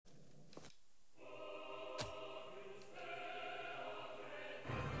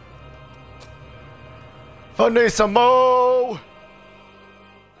Finissimo!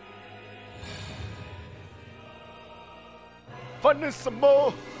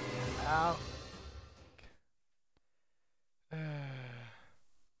 Finissimo! Ow.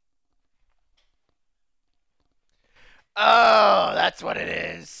 Oh, that's what it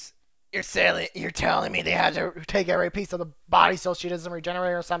is. You're telling me they had to take every piece of the body so she doesn't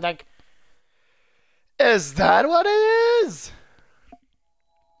regenerate or something. Is that what it is?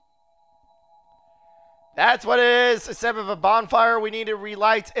 That's what it is. Instead of a bonfire we need to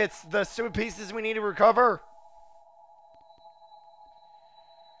relight, it's the stupid pieces we need to recover.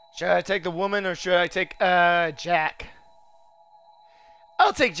 Should I take the woman or should I take Jack?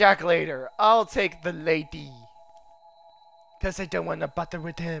 I'll take Jack later. I'll take the lady. Because I don't want to bother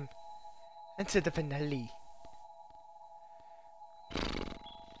with him until the finale.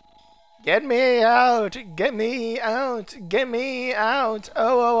 Get me out! Get me out! Get me out!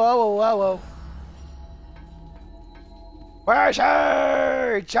 Oh, oh, oh, oh, oh, oh. Where is she?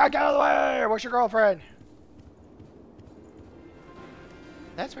 Jack, out of the way! Where's your girlfriend?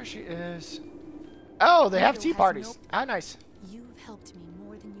 That's where she is. Oh, they have tea parties. How nice. You've helped me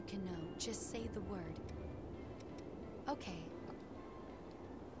more than you can know. Just say the word. Okay.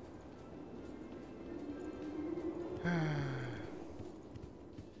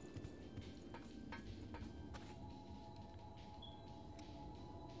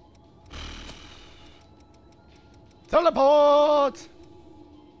 Teleport!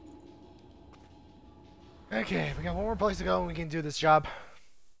 Okay, we got one more place to go and we can do this job.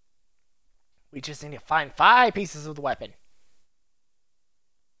 We just need to find 5 pieces of the weapon.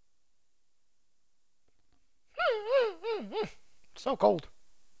 So cold.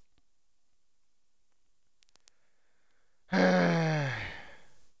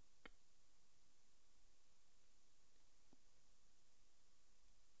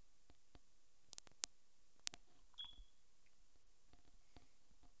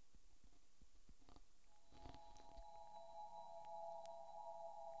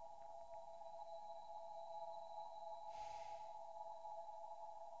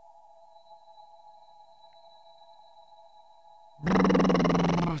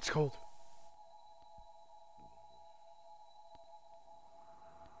 It's cold.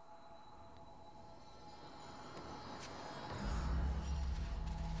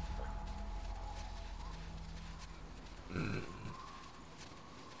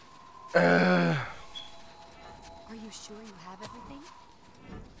 Are you sure you have everything?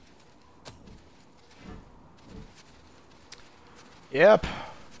 Yep.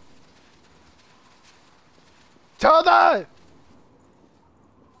 Tilda!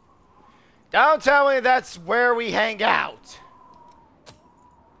 Don't tell me that's where we hang out.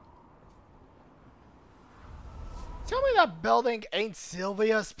 Tell me that building ain't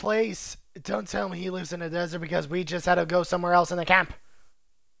Sylvia's place. Don't tell me he lives in the desert because we just had to go somewhere else in the camp.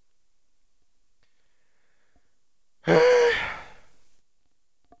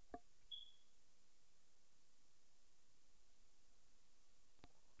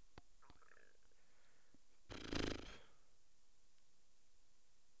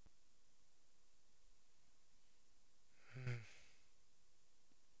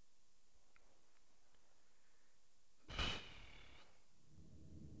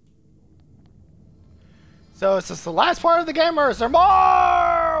 So is this the last part of the game or is there more? Where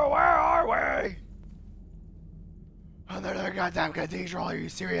are we? Another goddamn cathedral, are you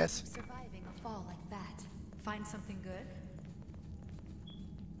serious? Surviving a fall like that. Find something good?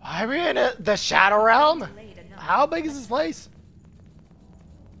 Why are we in the Shadow Realm? How big is this place?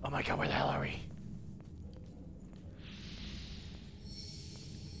 Oh my god, where the hell are we?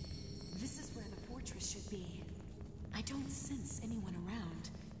 This is where the fortress should be. I don't sense anyone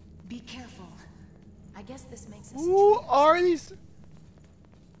around. Be careful. I guess this makes us. Who are these?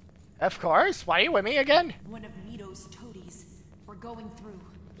 Of course. Why are you with me again? One of Mito's toadies. We're going through.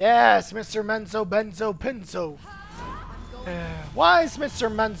 Yes, Mr. Menzo, Benzo, Pinzo. Why is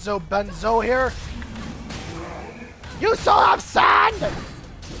Mr. Menzo, Benzo here? You still have sand!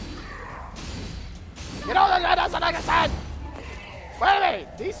 You know that doesn't like a sand! Wait a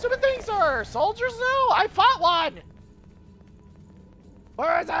minute, these stupid things are soldiers now? I fought one!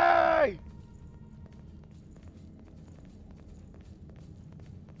 Where is he?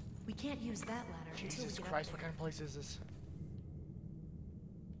 We can't use that ladder. Jesus Christ, what kind of place is this?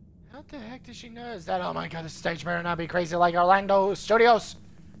 How the heck does she know? Is that? Oh my god, this stage better not be crazy like Orlando Studios.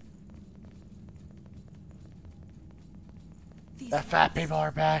 The fat people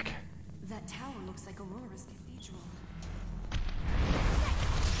are back. That tower looks like Aurora's cathedral.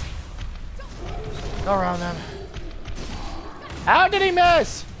 Go around them. How did he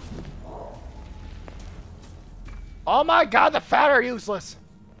miss? Oh my god, the fat are useless.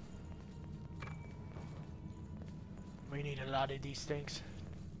 We need a lot of these things.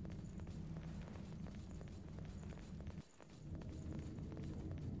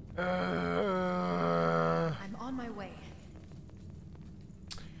 I'm on my way.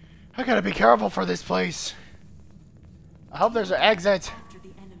 I gotta be careful for this place. I hope there's an exit. After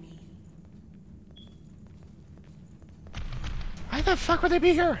the enemy. Why the fuck would they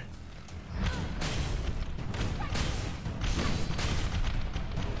be here?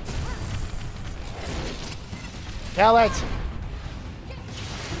 Kill it!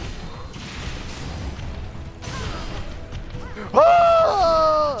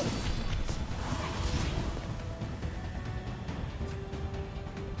 Oh!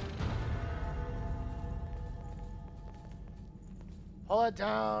 Pull it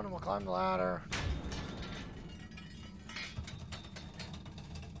down and we'll climb the ladder.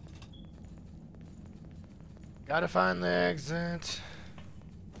 Gotta find the exit.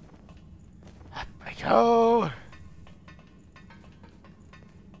 Up I go!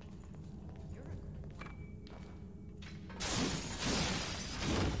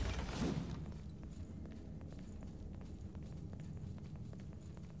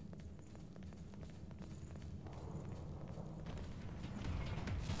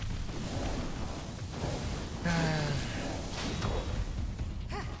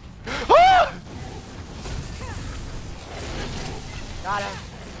 Got him.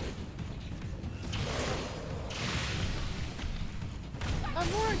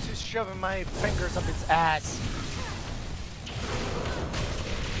 I'm more into shoving my fingers up its ass.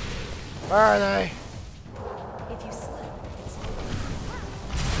 Where are they? If you slip, it's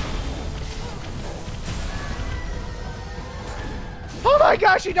Oh my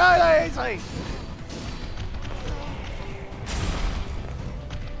gosh, he died that easily!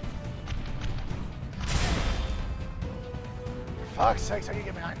 For fuck's sakes, I can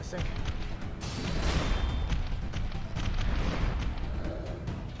get behind this thing.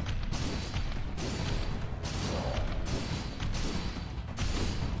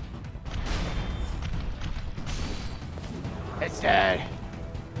 It's dead.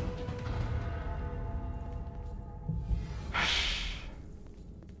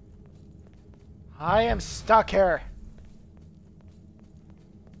 I am stuck here.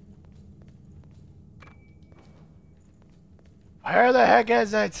 Where the heck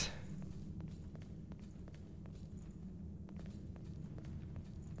is it?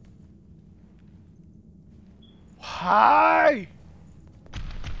 Why?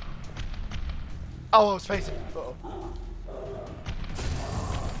 Oh, I was facing. Uh-oh.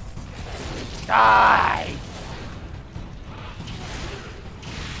 Die!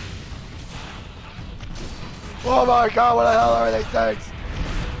 Oh my god, what the hell are these things?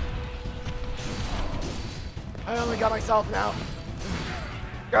 I only got myself now.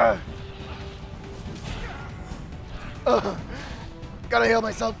 Gotta heal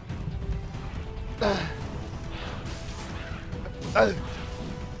myself.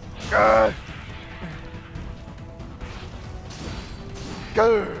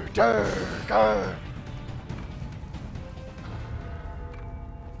 Go.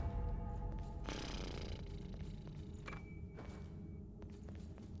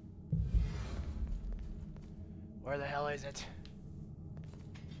 Where the hell is it?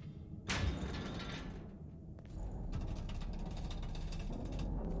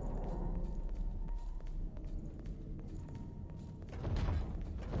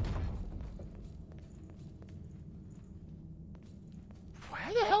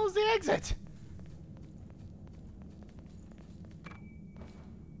 Where the hell is the exit?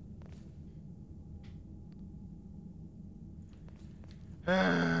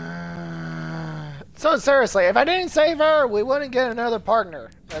 So seriously, if I didn't save her, we wouldn't get another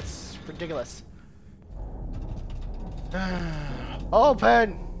partner. That's ridiculous.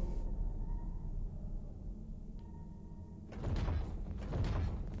 Open!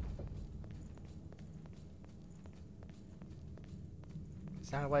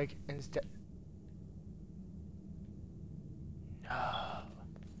 It's not awake. Instead. No.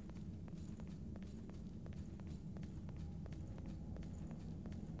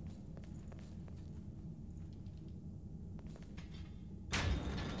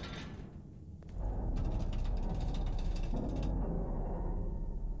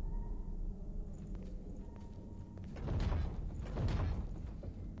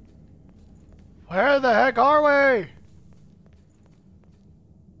 Where the heck are we?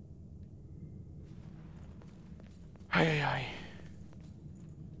 Ay.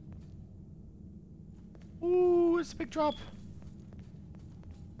 Ooh, it's a big drop.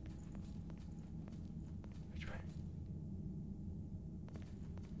 Which way?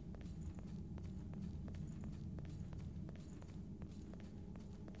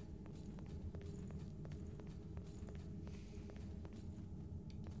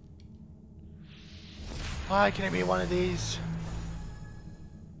 Why can it be one of these?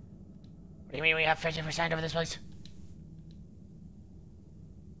 What do you mean we have 50% over this place?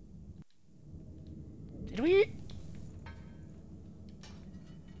 Did we?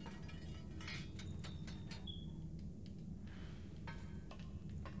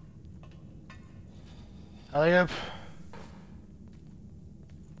 Hurry up.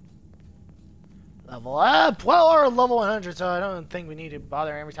 Level up! Well, we're level 100, so I don't think we need to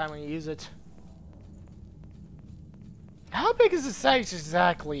bother every time we use it. How big is the site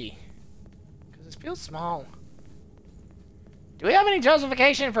exactly? Because it feels small. Do we have any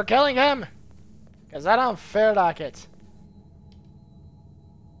justification for killing him? Because I don't feel like it.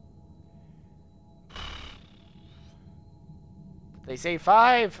 They say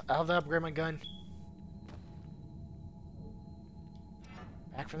 5. I'll have to upgrade my gun.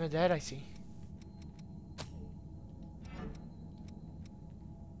 Back from the dead, I see.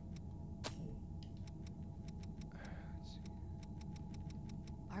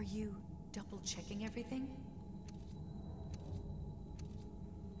 Are you double checking everything?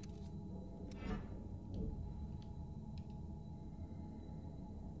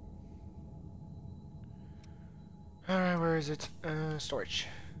 Alright, where is it? Storage.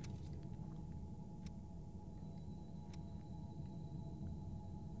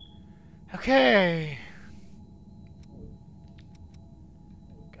 Okay.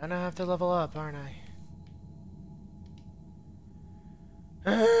 Gonna have to level up, aren't I?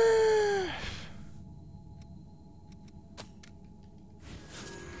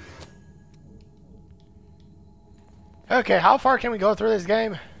 Okay, how far can we go through this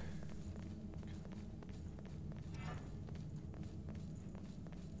game?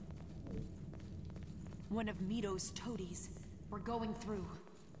 One of Mito's toadies. We're going through.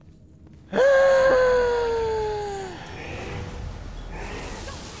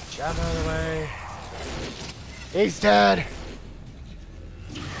 Jump out of the way. He's dead.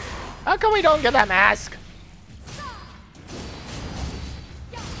 How come we don't get that mask?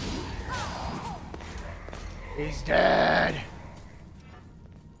 He's dead.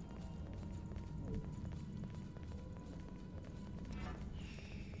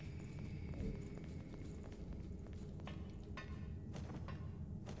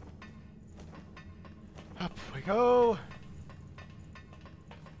 Up we go.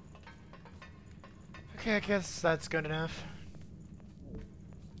 Okay, I guess that's good enough.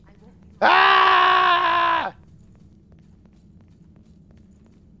 Ah!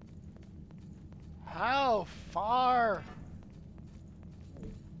 How far?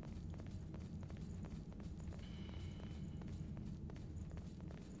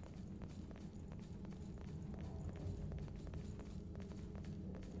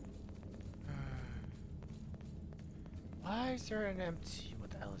 Why is there an empty?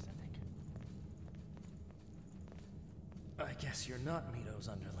 What the hell is that thing? I guess you're not Mito's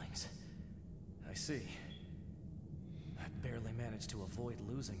underlings. I see. I barely managed to avoid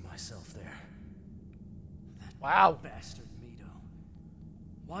losing myself there. That Wow. bastard Mito.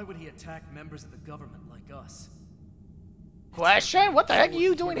 Why would he attack members of the government like us? Question? What the heck are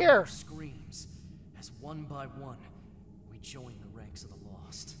you doing here? Screams as one by one we join the ranks of the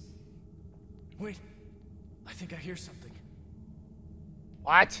lost. Wait, I think I hear something.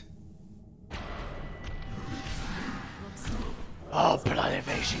 What? Oh, blood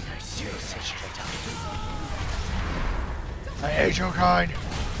invasion. I seriously should have done. I hate your kind.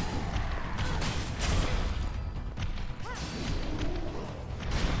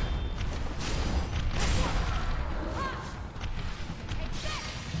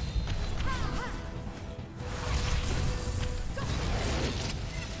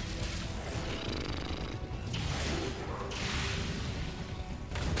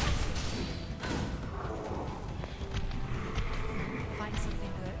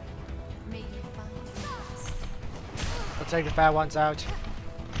 Take the fat ones out.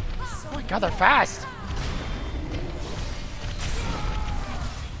 Oh my god, they're fast!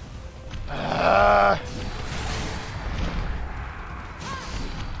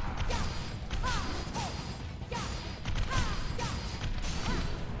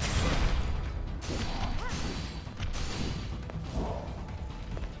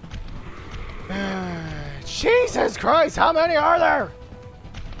 Jesus Christ, how many are there?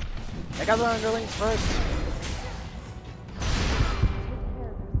 Take out the underlings first.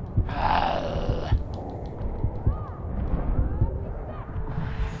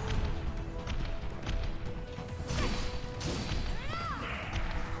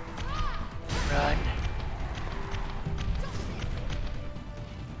 Run.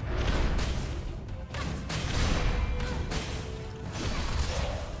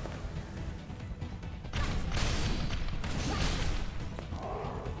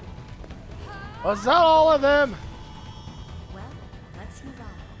 Was that all of them? Well, let's move on.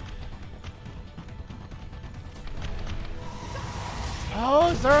 Oh,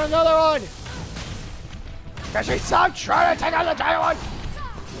 is there another one? Can she stop trying to take out the giant one?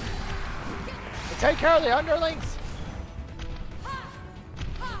 To take care of the underlings?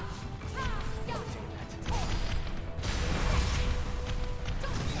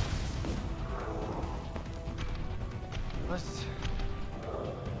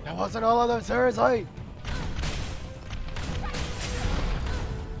 That wasn't all of them, seriously.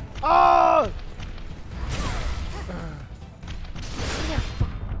 Oh!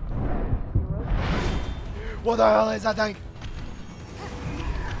 What the hell is that thing?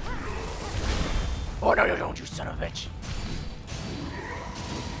 Oh no, you don't, you son of a bitch.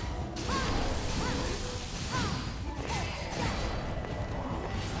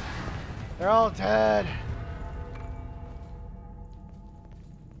 They're all dead.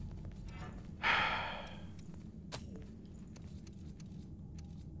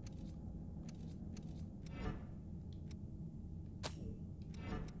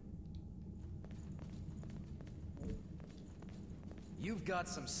 You've got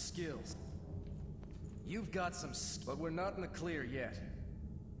some skills. You've got some but we're not in the clear yet.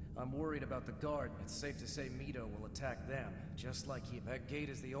 I'm worried about the guard. It's safe to say MINZO will attack them, just like he... That gate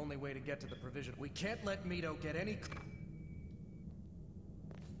is the only way to get to the provision. We can't let MINZO get any...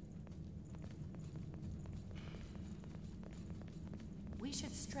 We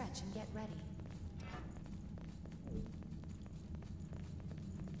should stretch and get ready.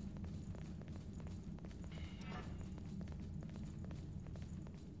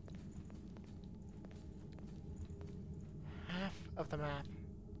 Half of the map.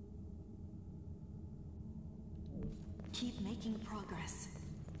 Keep making progress.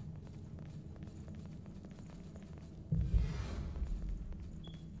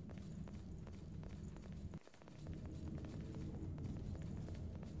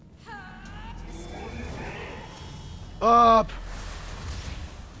 Up!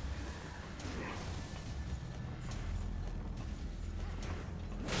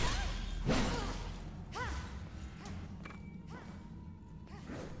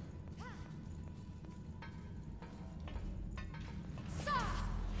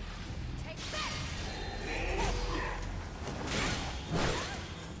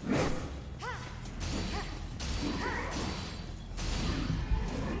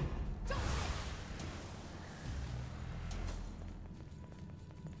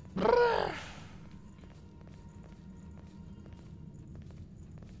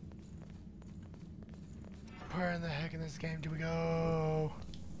 Where in the heck in this game do we go?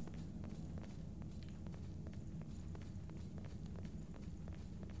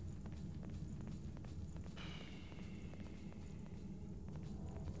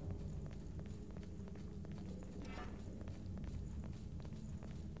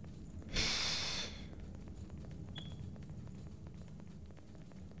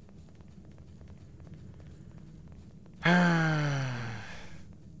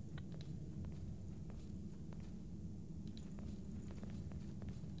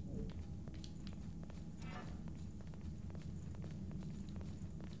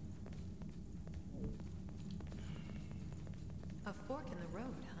 A fork in the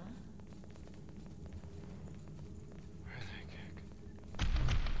road, huh?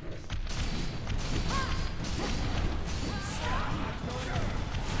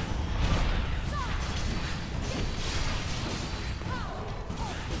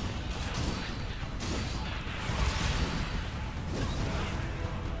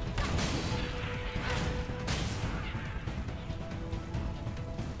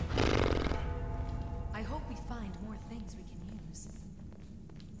 I hope we find more things we can use.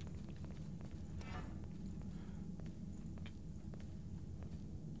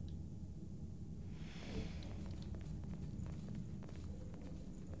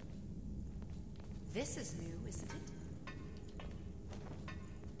 This is new, isn't it?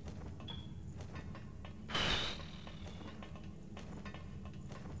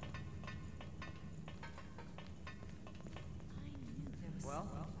 I knew there was Well,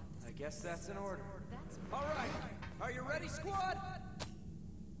 something. I guess that's in order. That's All right, are you ready, squad?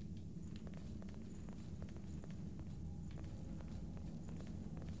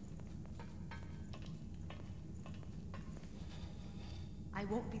 I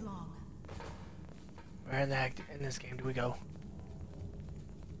won't be long. Where in the heck in this game do we go?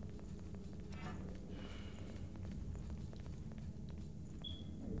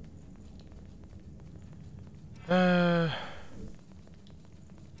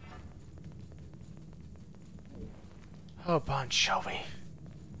 Oh, Bon Jovi.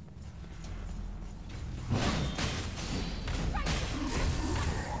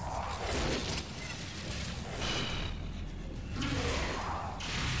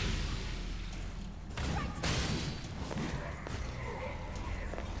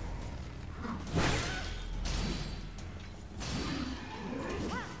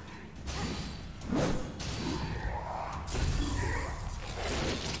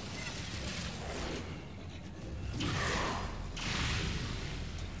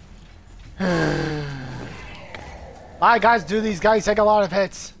 My guys, do these guys take a lot of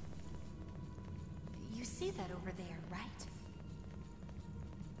hits? You see that over there, right?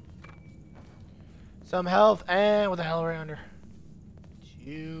 Some health and what the hell are we under?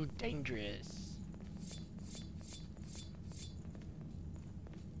 Too dangerous.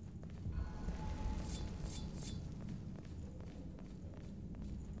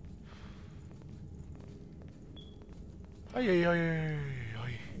 Ay, ay, ay, ay,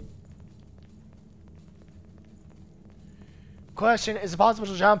 ay. Question, is it possible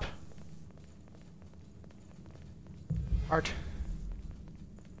to jump? Heart.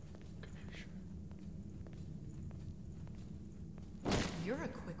 You're a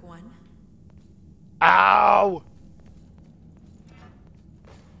quick one. Ow!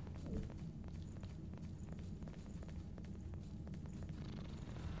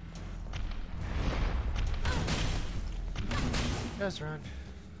 Just run.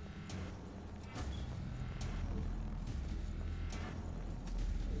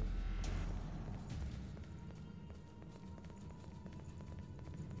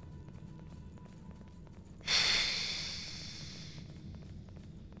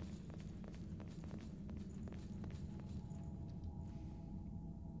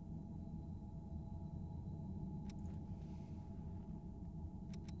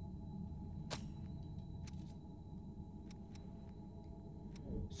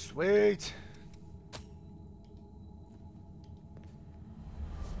 Sweet.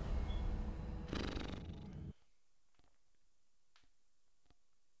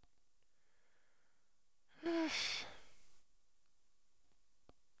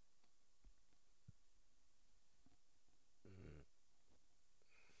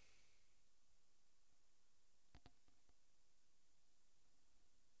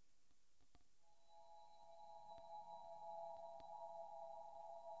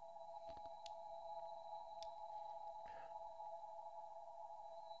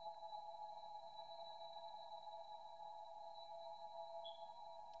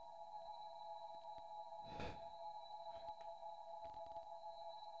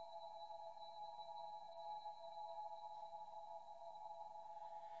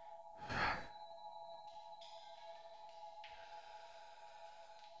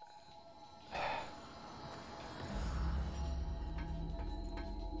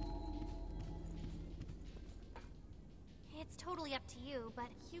 It's totally up to you, but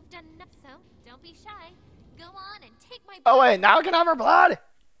you've done enough, so don't be shy. Go on and take my Oh blood. wait, now I can have her blood?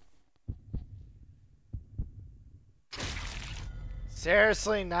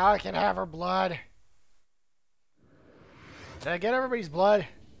 Seriously, now I can have her blood? Did I get everybody's blood?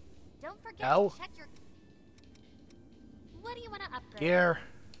 Don't forget No. to check your... What do you want to upgrade? Gear.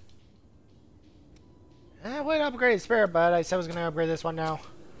 I would upgrade the spirit, but I said I was gonna upgrade this one now.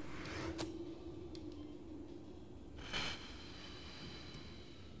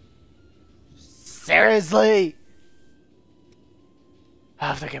 Seriously? I'll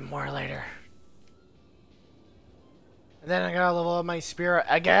have to get more later. And then I gotta level up my spirit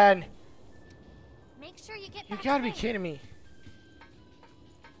again. Make sure you get You back gotta be safe. kidding me.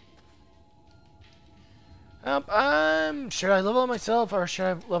 Should I level up myself or should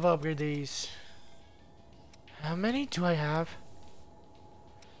I level upgrade these? How many do I have?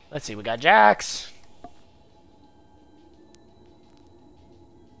 Let's see, we got Jax.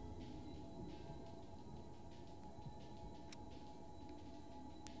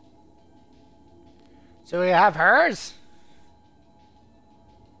 So we have hers?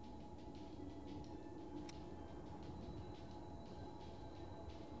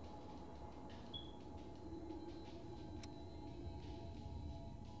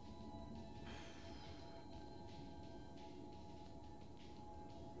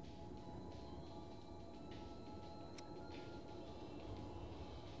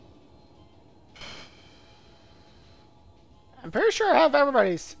 I'm pretty sure I have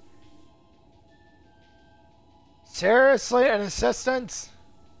everybody's. Seriously, an assistant?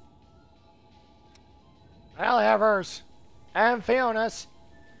 I only have hers. And Fiona's.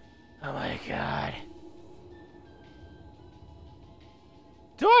 Oh my god.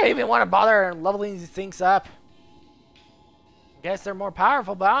 Do I even want to bother leveling these things up? I guess they're more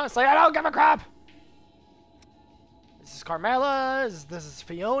powerful, but honestly, I don't give a crap! This is Carmela's, this is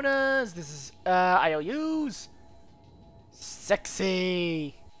Fiona's, this is IOU's.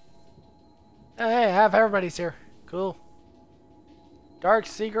 Sexy. Hey, I have everybody's here. Cool. Dark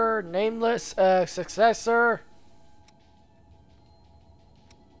Seeker, Nameless, Successor.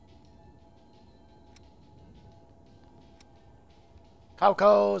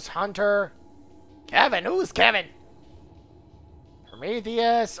 Coco's, Hunter. Kevin, who's Kevin?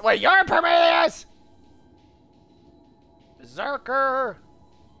 Prometheus. Wait, you're Prometheus? Berserker.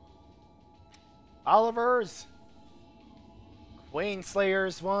 Oliver's. Queen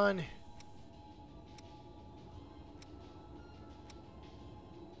Slayer's one.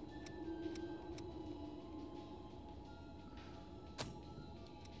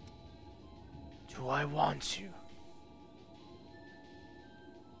 Do I want to?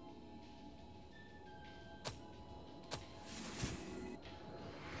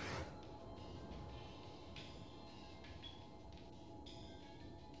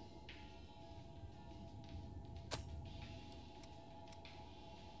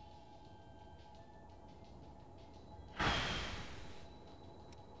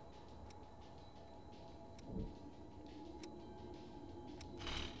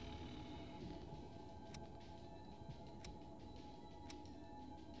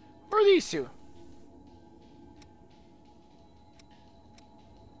 Who are these two?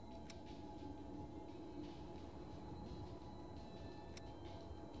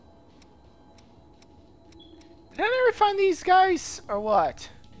 Did I ever find these guys, or what?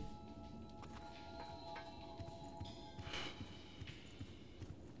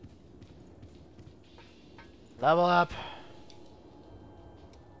 Level up.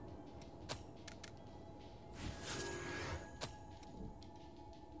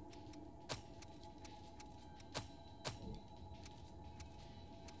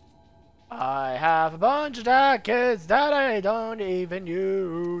 I have a bunch of jackets that I don't even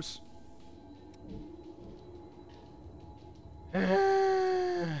use.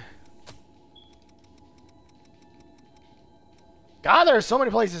 God, there are so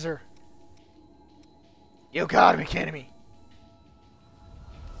many places here. You gotta be kidding me.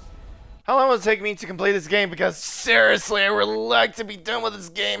 How long will it take me to complete this game? Because seriously, I would like to be done with this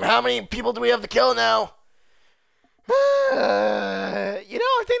game. How many people do we have to kill now? You know,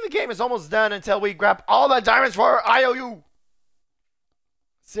 I think the game is almost done until we grab all the diamonds for our IOU.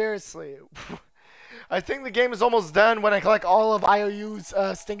 Seriously. I think the game is almost done when I collect all of IOU's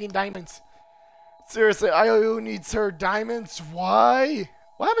stinking diamonds. Seriously, IOU needs her diamonds. Why?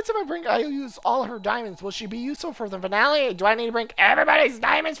 What happens if I bring IOU's all her diamonds? Will she be useful for the finale? Do I need to bring everybody's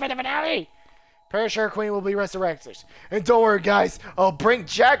diamonds for the finale? Pretty sure Queen will be resurrected. And don't worry, guys. I'll bring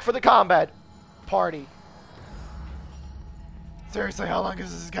Jack for the combat party. Seriously, how long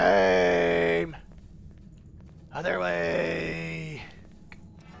is this game? Other way.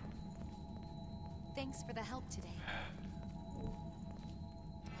 Thanks for the help today.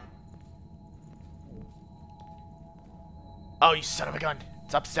 Oh, you son of a gun.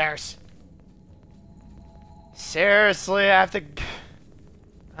 It's upstairs. Seriously, I have to...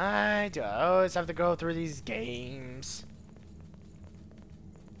 I always have to go through these games.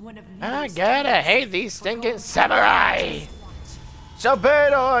 I gotta hate these stinking samurai.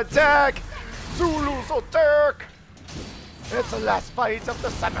 Shabado attack! Zulu's attack! It's the last fight of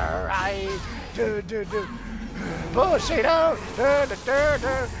the samurai! Bushido!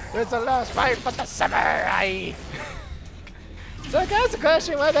 It's the last fight for the samurai! So guys, the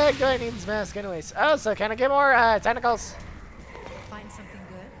question, why the heck do I need this mask anyways? Oh, so can I get more tentacles? Find something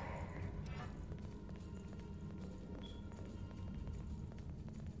good?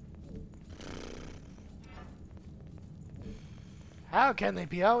 How can they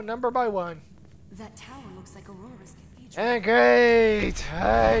be outnumbered by one? That tower looks like Aurora's cathedral. And great!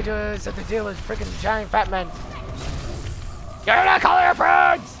 I just have to deal with freaking giant fat men. You're not calling your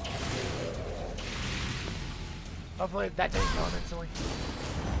friends! Hopefully that didn't kill him instantly.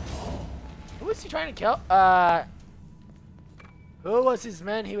 Who was he trying to kill? Who was his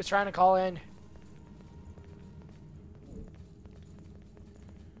men he was trying to call in?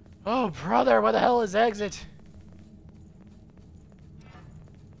 Oh, brother, where the hell is exit?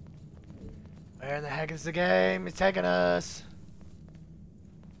 Where in the heck is the game? It's taking us.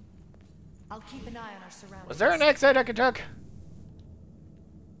 I'll keep an eye on our surroundings. Was there an exit I could take?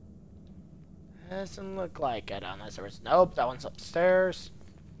 Doesn't look like it unless there was... Nope, that one's upstairs.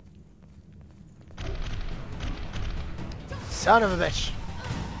 Son of a bitch.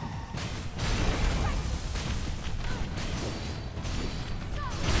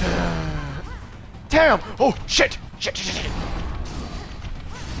 Damn! Oh, shit! Shit, shit, shit, shit.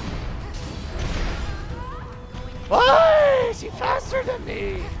 Why is he faster than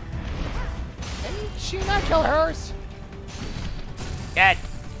me? Can she not kill hers? Dead.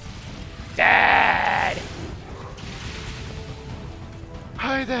 Dead!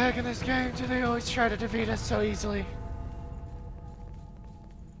 Why the heck in this game do they always try to defeat us so easily?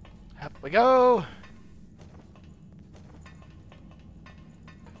 Up we go!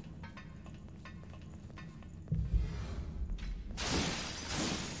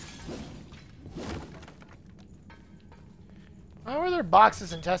 there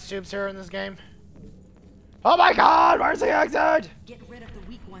boxes and test tubes here in this game? Oh my god, where's the exit? Get rid of the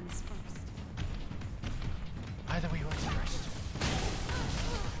weak ones first. Why the weak ones first?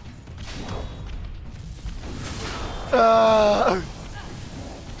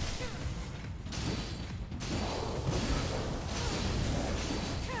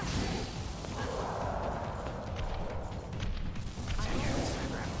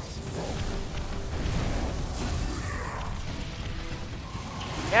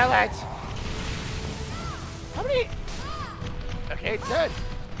 Kill it! How many? Okay, it's dead.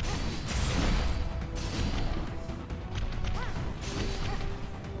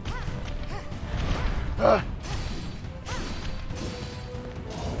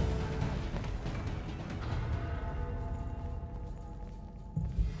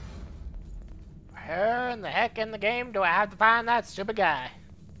 Where in the heck in the game do I have to find that stupid guy?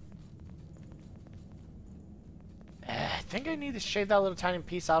 I think I need to shave that little tiny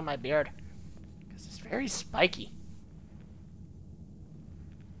piece out of my beard. Because it's very spiky.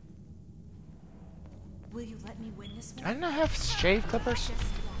 Will you let me win this Do one? I not have shave clippers? Just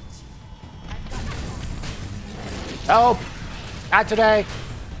watch. I've got Nope. Not today.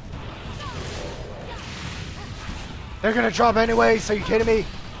 They're gonna drop anyway, so you kidding me?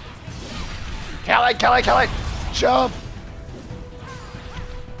 Kill it, kill it, kill it! Jump!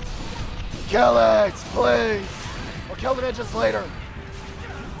 Kill it, please! Or kill the ninjas later.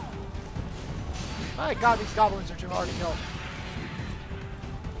 My god, these goblins are too hard to kill.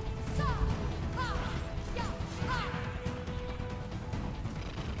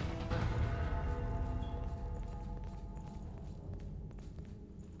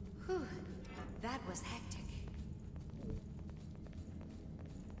 Whew. That was hectic.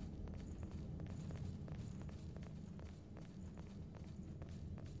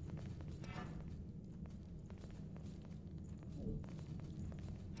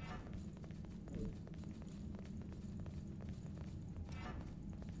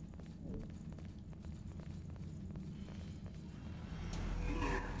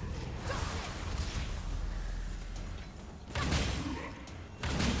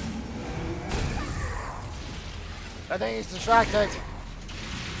 I think he's distracted.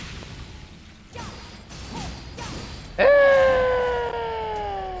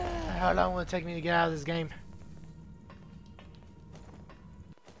 How long will it take me to get out of this game?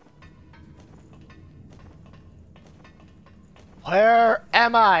 Where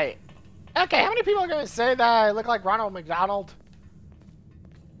am I? Okay, how many people are going to say that I look like Ronald McDonald?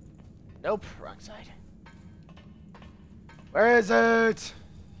 Nope, wrong side. Where is it?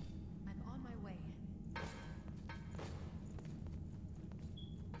 I'm on my way.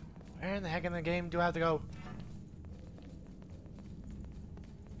 Where in the heck in the game do I have to go?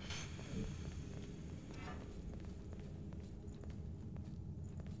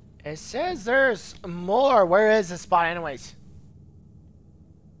 It says there's more. Where is this spot anyways?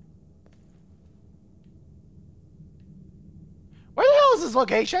 Where the hell is this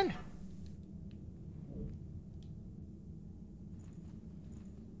location?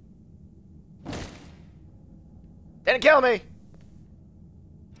 Didn't kill me.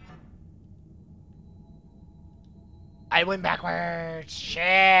 I went backwards. Shit.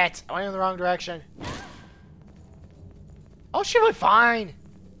 I went in the wrong direction. Oh, she went fine.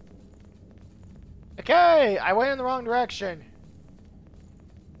 Okay, I went in the wrong direction.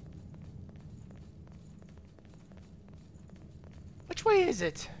 Which way is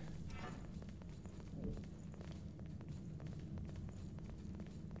it?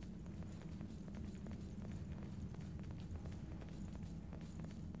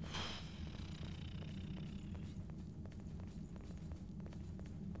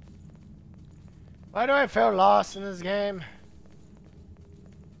 Why do I feel lost in this game?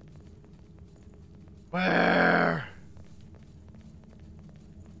 Where?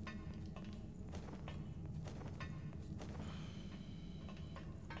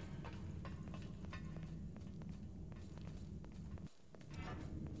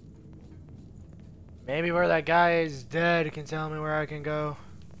 Maybe where that guy is dead can tell me where I can go.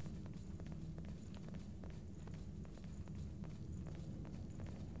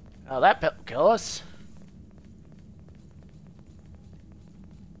 Oh, that will kill us.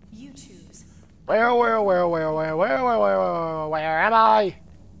 You choose. Where am I?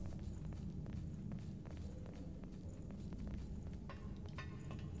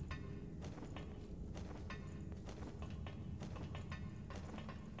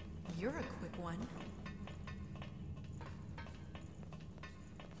 You're a quick one.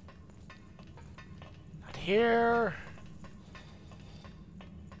 Not here.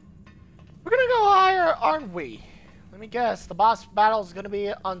 We're gonna go higher, aren't we? Let me guess. The boss battle is going to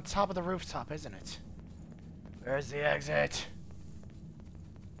be on top of the rooftop, isn't it? Where's the exit?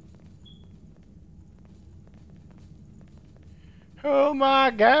 Oh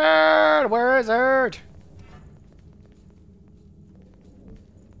my god! Where is it?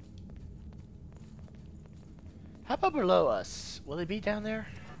 How about below us? Will he be down there?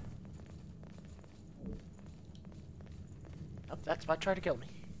 Oh, that's about to try to kill me.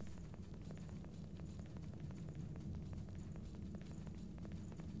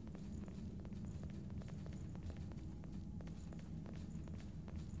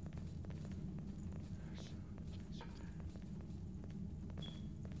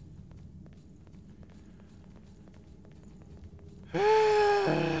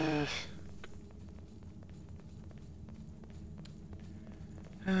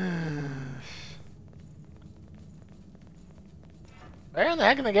 Where in the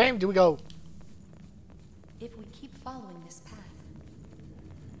heck in the game do we go? If we keep following this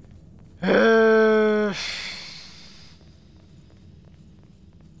path,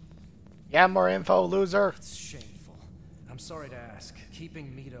 yeah, more info, loser. It's shameful. I'm sorry to ask. Keeping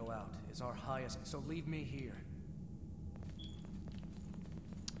Mito out is our highest, so leave me here.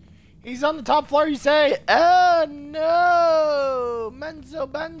 He's on the top floor, you say? Oh no! Menzo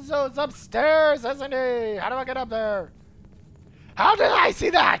Benzo's upstairs, isn't he? How do I get up there? How did I see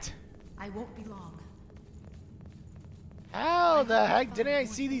that? I won't be long. How the heck didn't I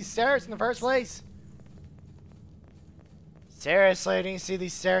see these stairs in the first place? Seriously, I didn't see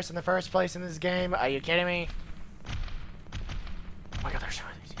these stairs in the first place in this game? Are you kidding me? Oh my god, there's so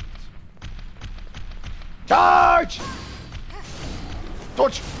many these idiots. Charge!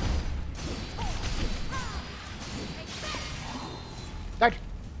 Dodge! Dead!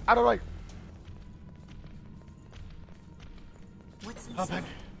 Out of the way! What's inside? Open.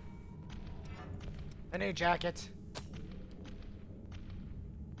 I need a jacket.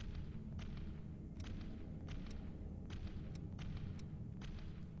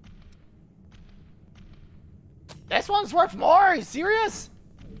 This one's worth more? Are you serious?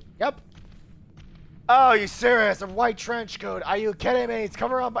 Yep. Oh, you serious? A white trench coat. Are you kidding me? It's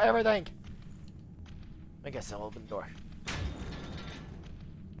covering up everything. I guess I'll open the door.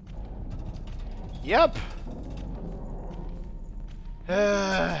 Yep.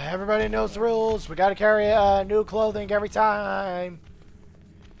 Everybody knows the rules. We gotta carry new clothing every time.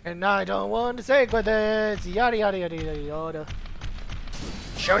 And I don't want to take with it. Yada yada yada yada yada.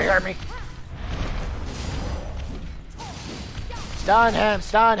 Shooting at me. Stun him,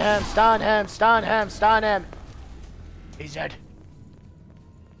 stun him, stun him, stun him, stun him. He's dead.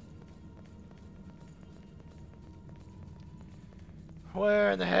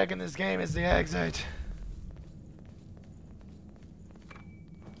 Where in the heck in this game is the exit?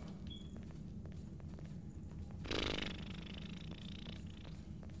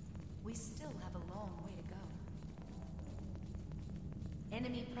 We still have a long way to go.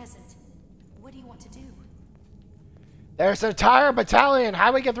 Enemy present. What do you want to do? There's an entire battalion. How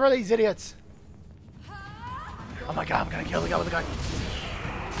do we get through these idiots? Oh my god, I'm gonna kill the guy with the gun.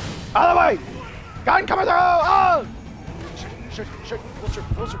 Out of the way! Gun coming through! Oh! Shoot, shoot, closer,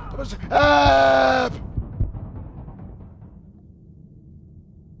 closer, closer. Up!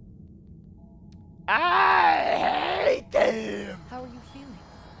 I hate them! How are you feeling?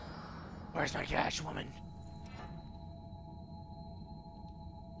 Where's my cash, woman?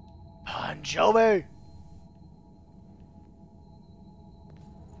 Joey!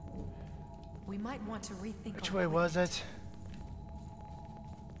 We might want to rethink. Which our way plan. was it?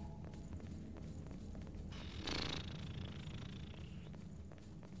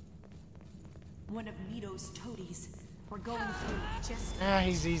 One of Mito's toadies. We're going through just.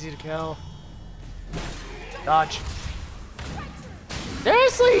 He's easy to kill. Dodge.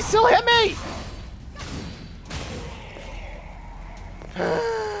 Seriously, he still hit me!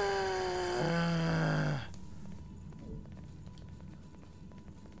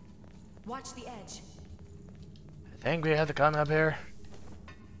 Watch the edge. I think we have to come up here.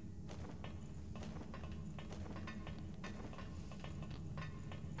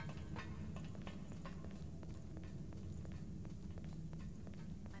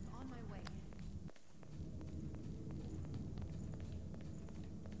 I'm on my way.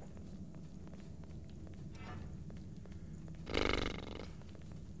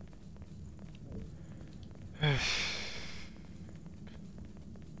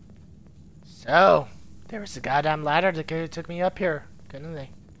 So, there was a goddamn ladder that took me up here, couldn't they?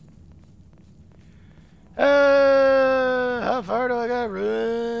 How far do I gotta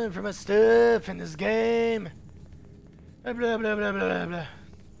run for my stuff in this game? Blah blah blah blah blah blah.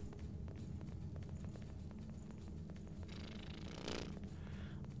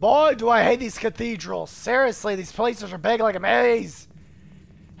 Boy, do I hate these cathedrals. Seriously, these places are big like a maze.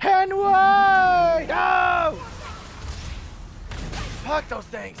 Henway! No! Fuck those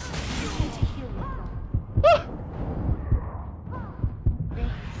things. Ah!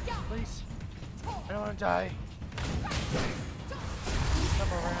 Please. I don't want to die.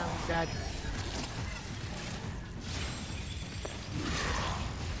 Come around, Dad.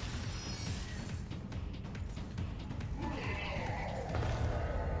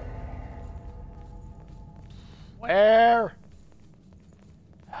 Where?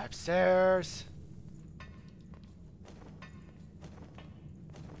 Upstairs.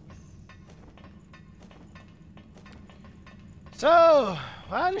 So,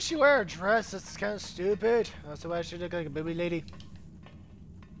 why does she wear a dress? That's kind of stupid. Also, why does she look like a booby lady?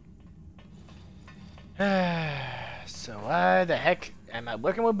 So, why the heck am I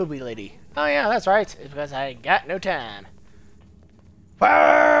working with booby lady? Oh yeah, that's right. It's because I got no time.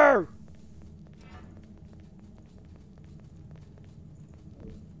 Where?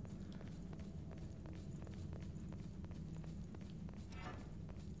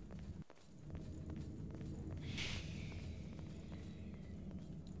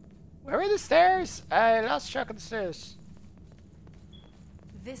 Where are the stairs? I lost track of the stairs.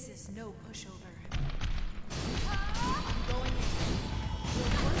 This is no pushover.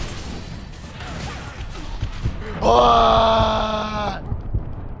 What?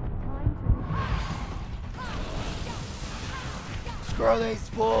 Screw these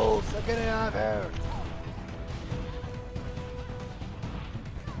fools! I'm getting out of here!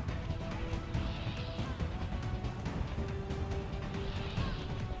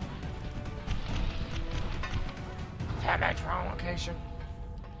 Damn it, wrong location.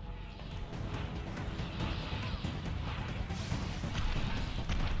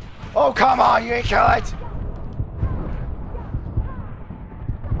 Oh, come on, you ain't kill it!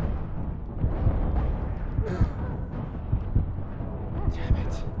 Damn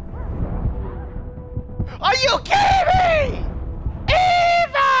it. Are you kidding me?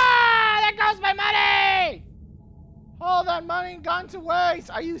 Eva! There goes my money! All that money gone to waste.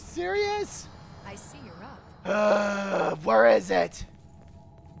 Are you serious? I see you're up. Where is it?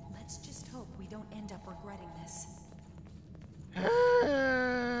 Let's just hope we don't end up regretting this.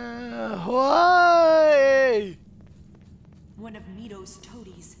 Why? One of Mito's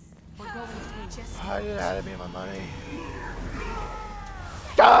toadies. We're going to just. Why did it have to be my money?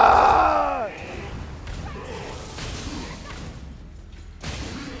 Ah!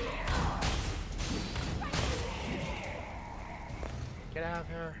 Get out of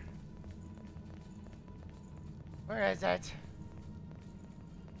here. Where is it?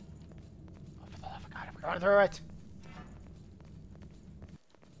 Oh, for the love of God, I'm going through it.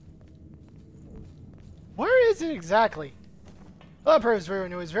 Where is it exactly? Well, that proves Vera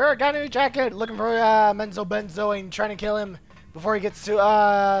knew his Vera got a new jacket, looking for MINZO BENZO and trying to kill him before he gets to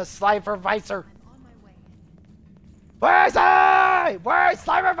Slifer Vicer. I'm on my way. Where is he? Where is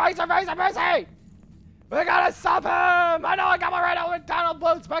Slifer Vicer? We gotta stop him! I know I got my red out with Donald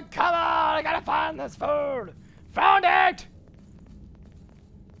boots, but come on! I gotta find this food! Found it!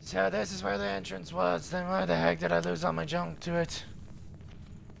 So this is where the entrance was. Then why the heck did I lose all my junk to it?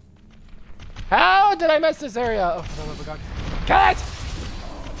 How did I miss this area? Oh, for the love of God. Kill it!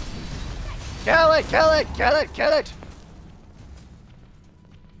 Kill it, kill it, kill it, kill it!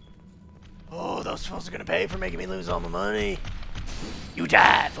 Oh, those fools are gonna pay for making me lose all my money. You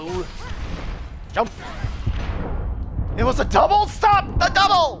die, fool! Jump! It was a double? Stop the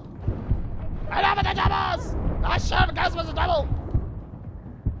double! Enough of the doubles! I should have guessed it was a double!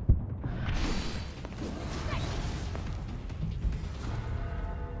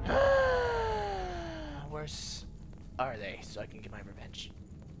 Where are they so I can get my revenge?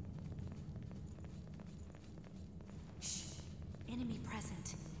 Shh. Enemy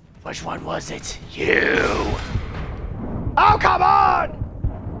present. Which one was it? You! Oh, come on!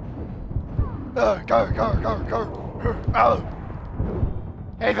 Go, go, go, go. Oh.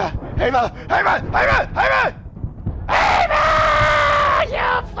 Ava! Ava! Ava! Ava! Ava! Ava!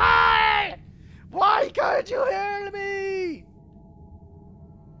 You fool! Why can't you hear me?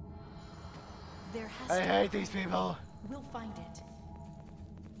 There has I to hate these people. We'll find it.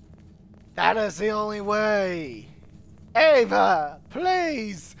 That is the only way. Ava,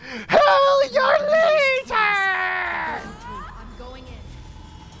 please! Hell, your leader! I'm going in.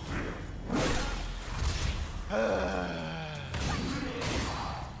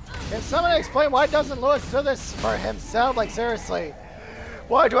 Can someone explain why doesn't Lewis do this for himself? Like, seriously.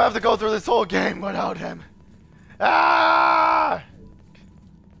 Why do I have to go through this whole game without him? Ah!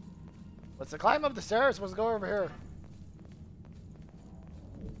 Let's climb up the stairs. Let's go over here.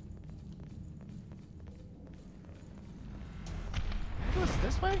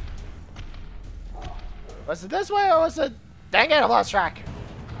 this way? Was it this way or was it... Dang it, I lost track.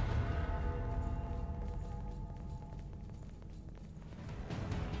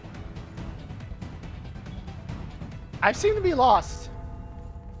 I seem to be lost.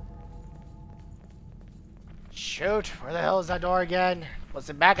 Shoot, where the hell is that door again? Was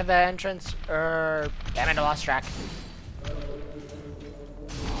it back at the entrance or... Damn it, I lost track.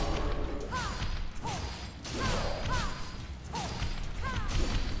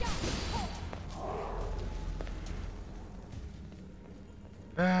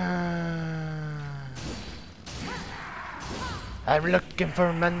 I'm looking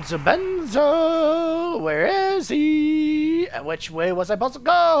for BENZO. Where is he? And which way was I supposed to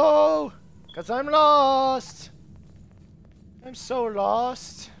go? Because I'm lost. I'm so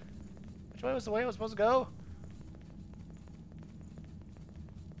lost. Which way was the way I was supposed to go?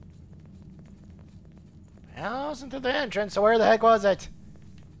 Well, I wasn't to the entrance, so where the heck was it?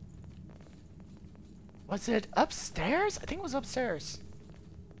 Was it upstairs? I think it was upstairs.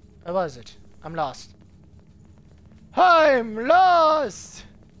 Or was it? I'm lost. I'm lost!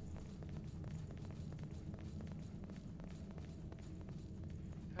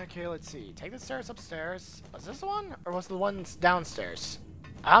 Okay, let's see. Take the stairs upstairs. Was this the one? Or was the one downstairs?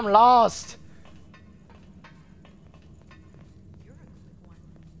 I'm lost! You're a quick one.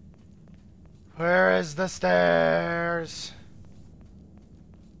 Where is the stairs?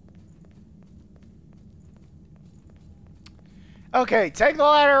 Okay, take the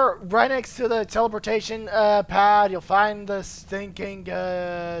ladder right next to the teleportation pad. You'll find the stinking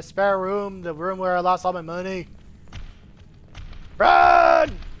spare room, the room where I lost all my money.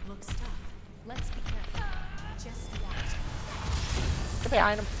 Run! Looks tough. Let's be careful. Just watch. Get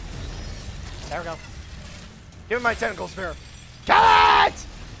behind him. There we go. Give him my tentacle spear. Kill it!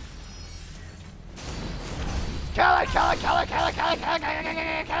 Kill it, kill it, kill it, kill it, kill it, kill it, kill it,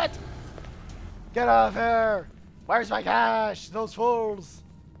 kill it, kill it! Get off here! Where's my cash? Those fools!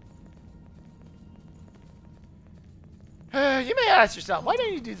 You may ask yourself, why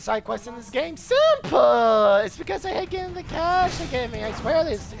don't you do the side quests in this game? Simple! It's because I hate getting the cash they gave me. I swear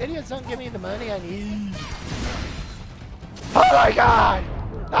these idiots don't give me the money I need. Oh my god!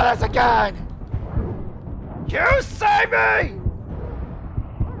 Now that's a gun! You save me!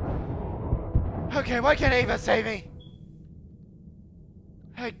 Okay, why can't Ava save me?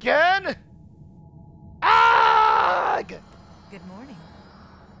 Again? Ah! Good morning.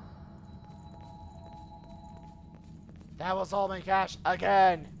 That was all my cash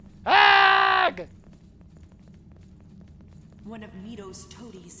again. Ag! One of Mito's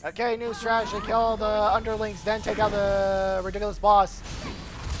toadies. Okay, new strategy. Kill the underlings, then take out the ridiculous boss.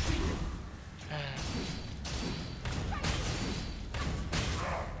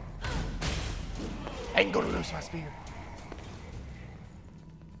 I'm gonna lose my spear.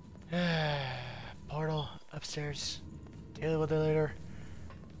 Portal upstairs. Deal with it later.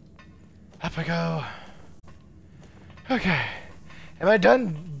 Up I go. Okay. Am I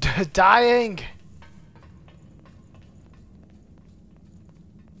done dying? Go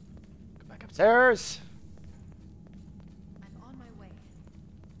back upstairs. I'm on my way.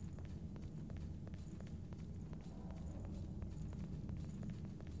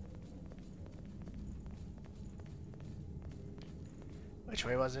 Which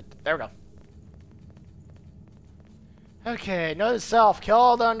way was it? There we go. Okay, note to self. Kill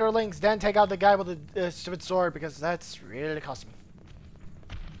all the underlings, then take out the guy with the stupid sword, because that's really costing me.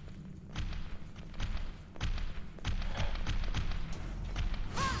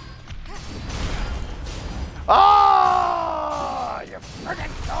 Oh! You friggin'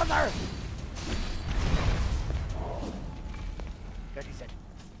 soldier! Good, he's dead.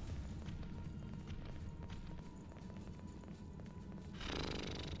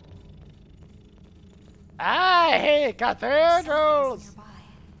 I hate cathedrals!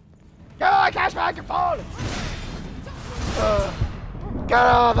 Go on, catch my microphone! Get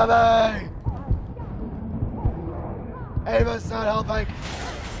off of me! Ava's not helping.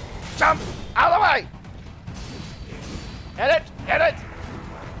 Jump out of the way! Hit it! Hit it!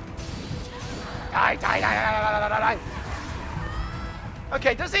 Die, die, die, die, die, die, die, die.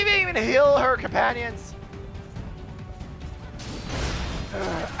 Okay, does he even heal her companions?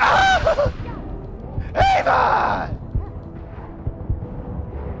 Ah! Ava!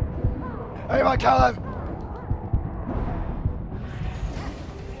 Ava, kill him!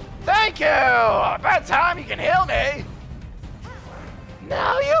 Thank you! About time you can heal me!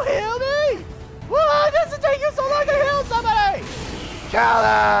 Now you heal me? Why does it take you so long to heal somebody? Kill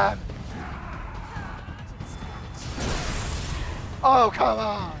him! Oh, come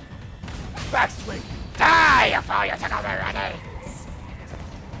on! Backswing! Die, you fool! You took over already!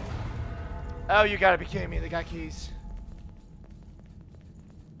 Oh, you gotta be kidding me. They got keys.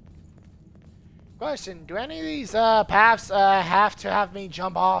 Question, do any of these paths have to have me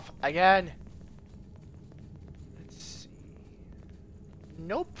jump off again? Let's see.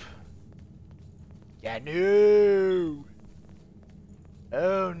 Nope. Yeah, no.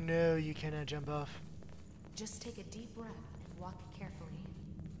 Oh no, you cannot jump off. Just take a deep breath and walk carefully.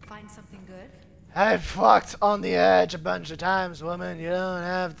 Find something good? I've fucked on the edge a bunch of times, woman. You don't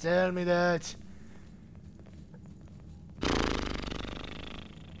have to tell me that.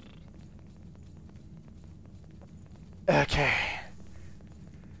 Okay.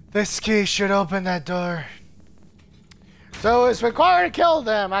 This key should open that door. So it's required to kill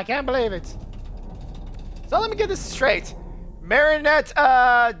them. I can't believe it. So let me get this straight. Marionette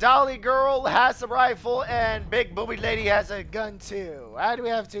Dolly Girl has a rifle and Big Booby Lady has a gun too. Why do we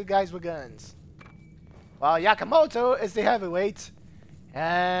have two guys with guns? Well, Yakamoto is the heavyweight.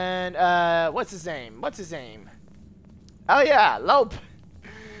 And what's his name? What's his name? Oh yeah, Lope.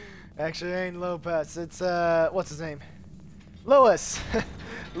 Actually, it ain't Lopez. It's what's his name? Lewis.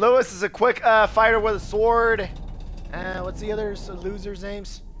 Lewis is a quick fighter with a sword. What's the other losers'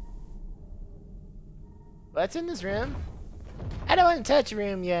 names? What's in this room? I don't want to touch a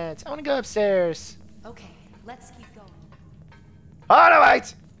room yet. I want to go upstairs. Okay, let's keep going. Oh, no,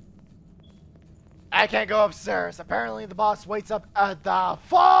 wait! I can't go upstairs. Apparently, the boss waits up at the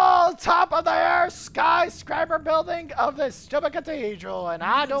full top of the air skyscraper building of this stupid cathedral, and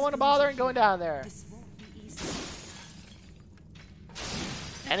I don't want to bother going down there. This won't be easy.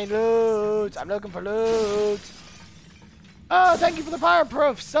 Any loot? I'm looking for loot. Oh, thank you for the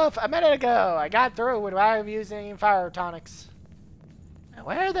fireproof stuff a minute ago. I got through without using fire tonics. Now,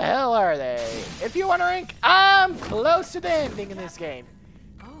 where the hell are they? If you're wondering, I'm close to the ending in this game.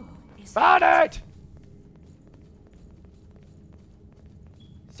 Oh, is Found it!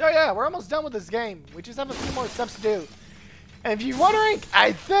 So yeah, we're almost done with this game. We just have a few more steps to do. And if you're wondering,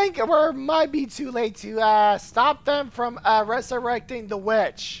 I think we might be too late to stop them from resurrecting the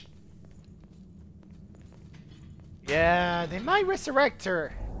witch. Yeah, they might resurrect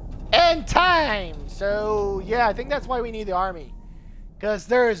her in time. So yeah, I think that's why we need the army. Because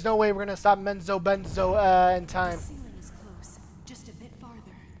there is no way we're going to stop BENZO in time. The ceiling is close. Just a bit farther.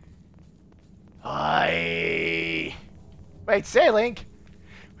 Wait, say, Link.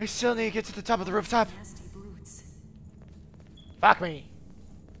 We still need to get to the top of the rooftop. Nasty brutes. Fuck me.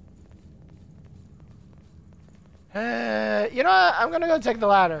 You know what? I'm gonna go take the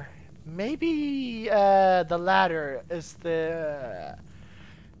ladder. Maybe the ladder is the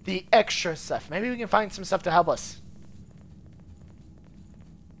extra stuff. Maybe we can find some stuff to help us.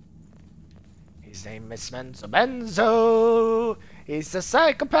 His name is BENZO. He's a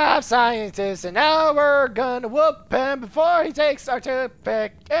psychopath scientist, and now we're gonna whoop him before he takes our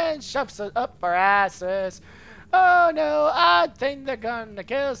toothpick and shoves it up our asses. Oh no, I think they're gonna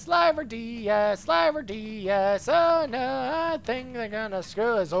kill Sliver DS, Sliver DS. Oh no, I think they're gonna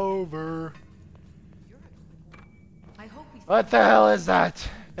screw us over. I hope we What the hell is that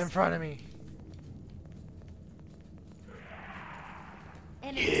in front of me?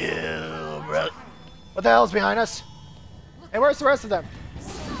 Ew, bro. What the hell's behind us? Hey, where's the rest of them?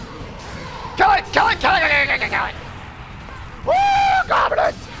 Kill it! Kill it! Kill it! Kill it! Kill it! Kill it! Woo!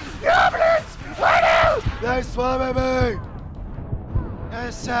 Goblins! Goblins! I know! They're swarming me! I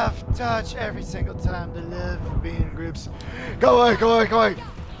self-touch every single time. They love being in groups. Go away! Go away! Go away!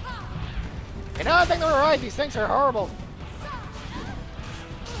 You know, I think they're right. These things are horrible.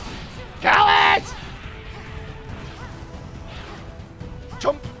 Kill it!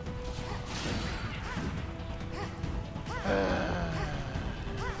 Jump!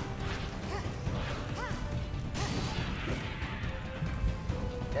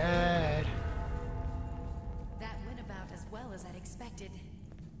 Dead. That went about as well as I'd expected.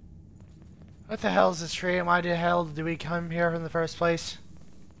 What the hell is this tree, and why the hell did we come here in the first place?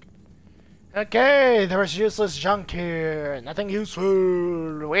 Okay, there was useless junk here. Nothing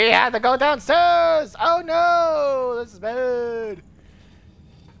useful. We had to go downstairs. Oh no, this is bad.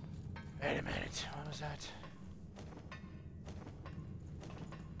 Wait a minute. What was that?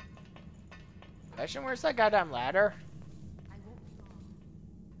 Question, where's that goddamn ladder? I won't be long.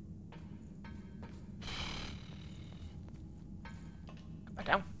 Come back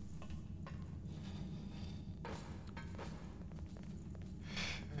down.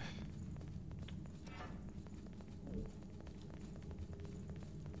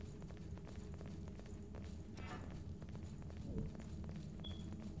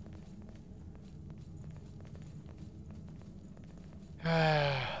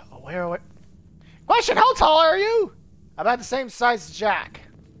 Where? Question, how tall are you? About the same size as Jack.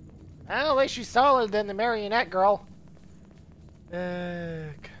 Well, at least she's solid than the marionette girl.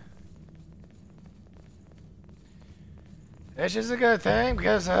 Ugh. Which is a good thing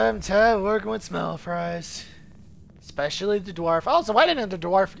because I'm tired of working with small fries. Especially the dwarf. Also, why didn't the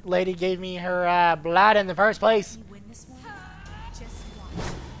dwarf lady give me her blood in the first place? You win this one? Just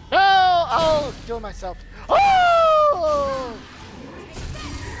watch. No! I'll do it myself. Oh!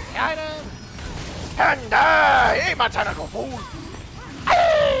 Got him! And die! Eat my tentacle, fool!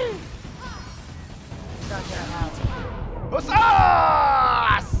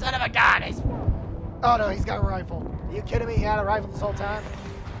 Ah! Son of a gun! He's... Oh no, he's got a rifle. Are you kidding me? He had a rifle this whole time?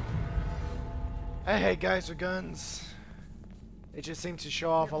 I hate guys with guns. They just seem to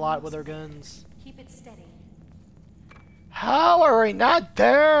show off a lot with their guns. Keep it steady. How are we not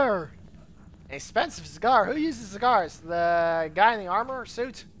there? Expensive cigar. Who uses cigars? The guy in the armor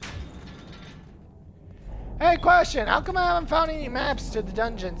suit? Hey, question. How come I haven't found any maps to the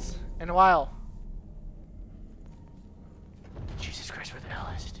dungeons in a while? Jesus Christ, where the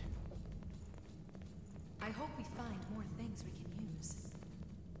hell is it? I hope we find more things we can use.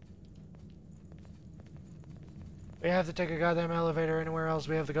 We have to take a goddamn elevator anywhere else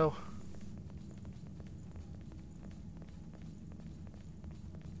we have to go.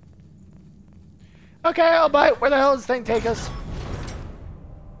 Okay, I'll bite. Where the hell does this thing take us?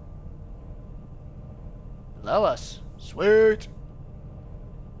 Below us. Sweet.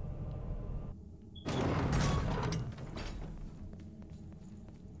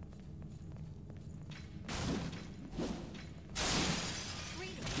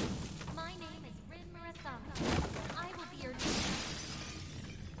 Greetings. My name is Rin Murasama. I will be your new...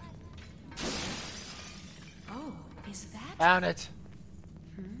 Oh, is that? Found it.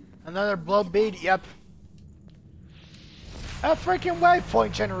 Another blow bead, yep. A freaking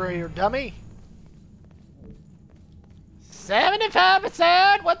waypoint generator, dummy.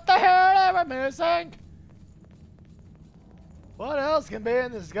 75%? What the hell am I missing? What else can be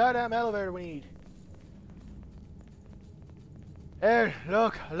in this goddamn elevator we need? Hey,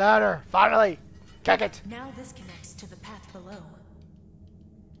 look, a ladder. Finally. Kick it. Now this connects to the path below.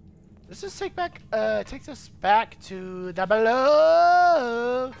 Does this takes us back to the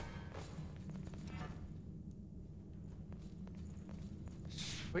below?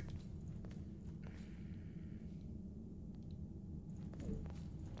 Sweet.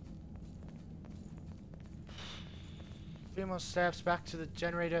 Few more steps back to the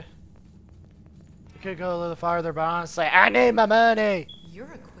generator. We could go a little farther, but honestly, I need my money. You're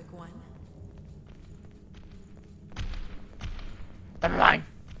a quick one. Never mind.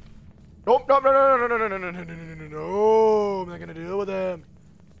 Nope, nope, no, no, no, no, no, no, no, no, no, no, no, no, I'm not gonna deal with them.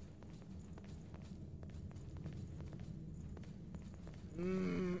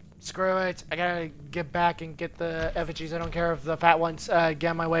 Screw it. I gotta get back and get the effigies. I don't care if the fat ones get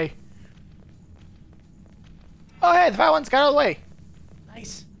in my way. Oh, hey, the fat ones got out of the way.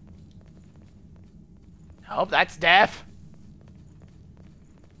 Nice. Nope, that's death.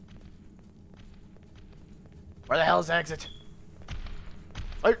 Where the hell is the exit?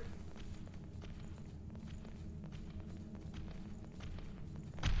 Wait.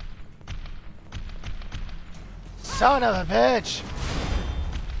 Son of a bitch!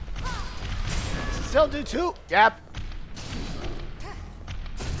 Still do too? Yep.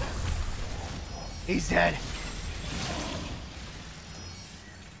 He's dead.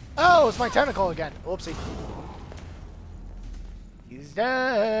 Oh, it's my tentacle again. Whoopsie. He's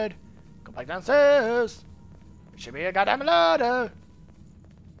dead. Go back downstairs. There should be a goddamn ladder.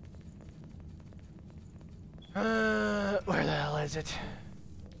 Where the hell is it?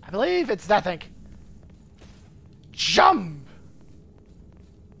 I believe it's that thing. Jump!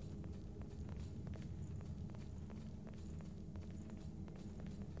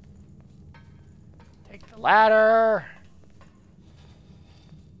 Take the ladder.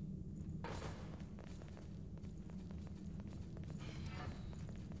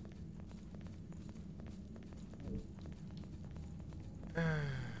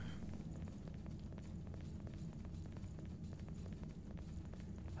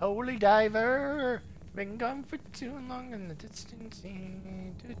 Holy diver, been gone for too long in the distance.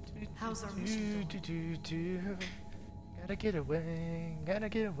 How's our mission going? Gotta get away, gotta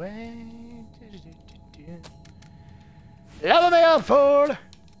get away. Love me up, fool!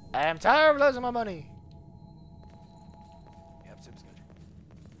 I am tired of losing my money. Yep, seems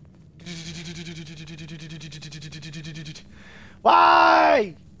good.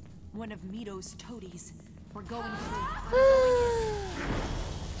 Why? One of Mito's toadies. We're going through.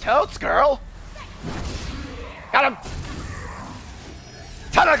 Totes, girl! Got him!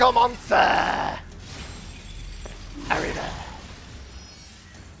 Tentacle monster! Arriba!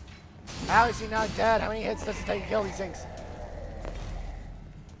 How is he not dead? How many hits does it take to kill these things?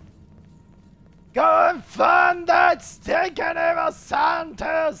 Go and find that stinking evil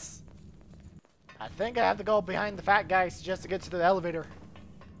Santos! I think I have to go behind the fat guys just to get to the elevator.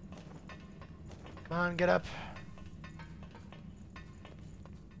 Come on, get up.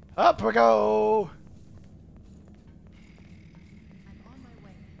 Up we go! I'm on my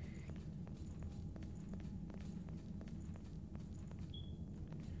way.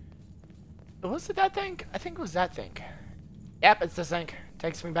 Was it that thing? I think it was that thing. Yep, it's this thing.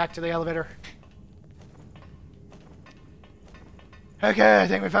 Takes me back to the elevator. Okay, I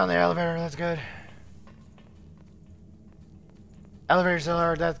think we found the elevator. That's good. Elevator's still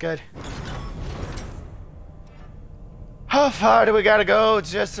there. That's good. How far do we gotta go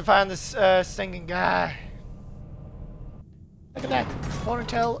just to find this stinking guy? Look at that.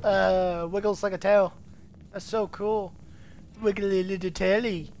 Ponytail wiggles like a tail. That's so cool. Wiggly little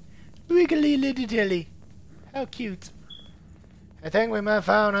taily. Wiggly little taily. How cute. I think we might have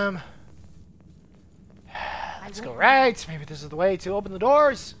found him. Let's go right. Maybe this is the way to open the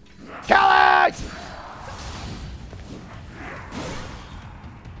doors. Kill it!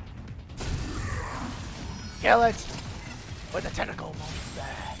 Kill it with a tentacle monster.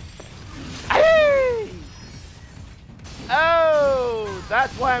 Aye! Oh,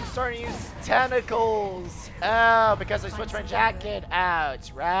 that's why I'm starting to use tentacles. Oh, because I switched my jacket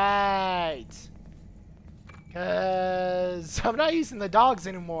out. Right. Because I'm not using the dogs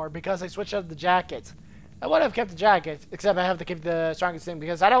anymore because I switched out the jackets. I would have kept the jacket, except I have to keep the strongest thing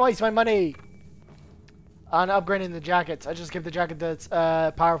because I don't waste my money on upgrading the jackets. I just keep the jacket that's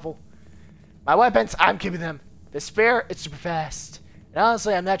powerful. My weapons, I'm keeping them. The spear, it's super fast. And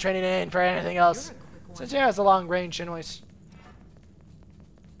honestly, I'm not trading it in for anything else. Since it has a long range anyways.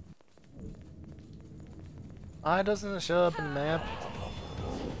 Why doesn't it show up in the map?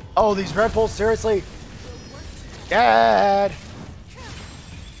 Oh, these red poles, seriously? Dad!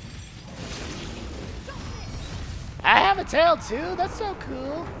 I have a tail too? That's so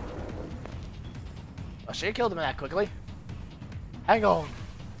cool. Oh, she killed him that quickly. Hang on.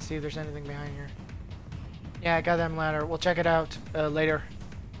 Let's see if there's anything behind here. Yeah, I got them ladder. We'll check it out later.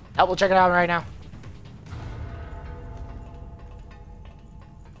 Oh, we'll check it out right now.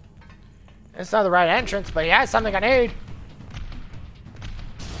 It's not the right entrance, but he has something I need.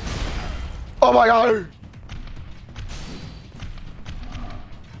 Oh my god!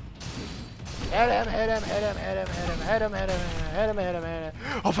 Hit him, hit him, hit him, hit him, hit him, hit him, hit him, hit him, hit him, hit him.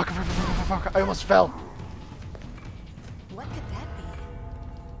 Oh fuck, fuck, fuck, fuck, fuck. I almost fell. What could that be?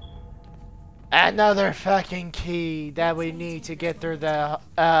 Another fucking key that we need to get through the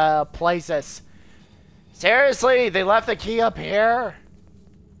places. Seriously, they left the key up here?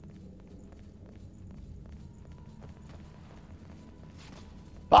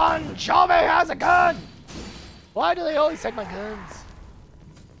 Bon Jovi has a gun! Why do they always take my guns?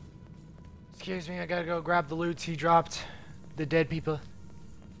 Excuse me, I gotta go grab the loot he dropped. The dead people.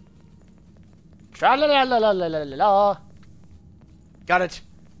 Tra-la-la-la-la-la-la-la. Got it.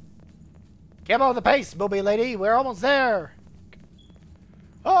 Keep up the pace, booby lady. We're almost there.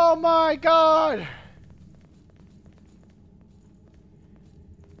 Oh my god.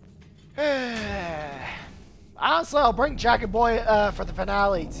 Honestly, I'll bring Jacket Boy for the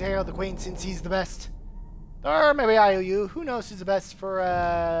finale to Hail the Queen since he's the best. Or maybe IOU. Who knows who's the best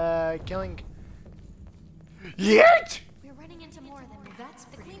for killing. Yeet! We're running into more of them. That's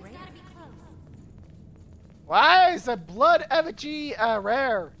The pretty queen's great. gotta be close. Why is the blood effigy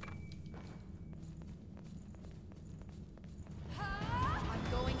rare? I'm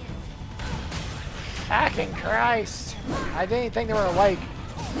going in. Fucking Christ. I didn't think they were awake.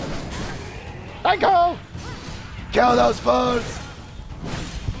 Let go! Kill those fools!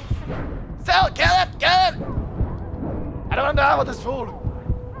 Still, kill him! Kill him! I don't want to die with this fool.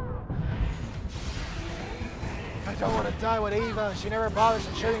 I don't want to die with Eva. She never bothers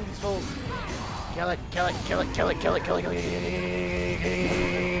in shooting these fools. Kill it, kill it, kill it, kill it, kill it, kill it, kill it.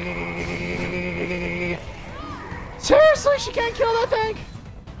 Seriously, she can't kill that thing?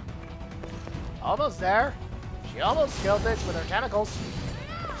 Almost there. She almost killed it with her tentacles.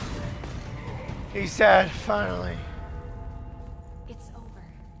 He's dead, finally. It's over.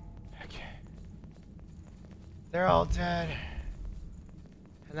 Okay. They're all dead.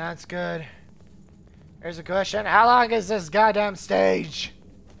 And that's good. Here's a question. How long is this goddamn stage?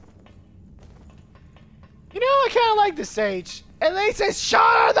 You know, I kind of like the stage. At least it's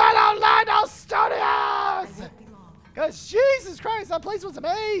shorter than Orlando Studios! Won't be long. Because Jesus Christ, that place was a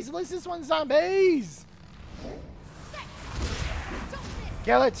maze. At least this one's not a maze.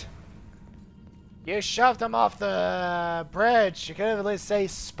 Kill it. You shoved him off the bridge. You could at least say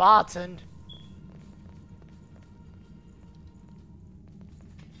Spartan.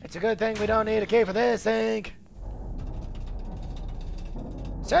 It's a good thing we don't need a key for this thing.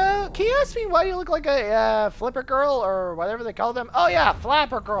 So, can you ask me why you look like a flipper girl or whatever they call them? Oh yeah,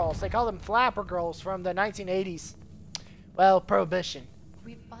 flapper girls. They call them flapper girls from the 1980s. Well, Prohibition.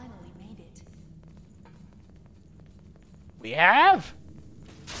 We've finally made it. We have?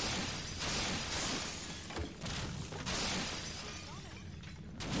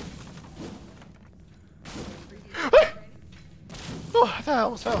 Oh, I thought I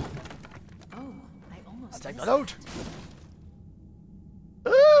almost fell. Oh, I almost I'll take missed the note.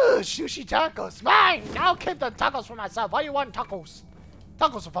 Ooh, sushi tacos. Mine! I'll keep the tacos for myself. Why you want tacos?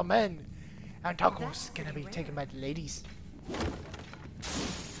 Tacos are for men. And tacos gonna be taken by the ladies.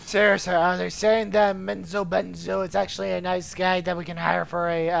 Seriously, are they saying that MINZO BENZO is actually a nice guy that we can hire for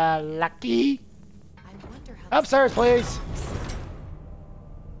a lucky? I wonder how Upstairs, please.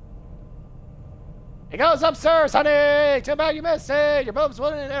 He goes upstairs, honey. Too bad you missed it. Your boobs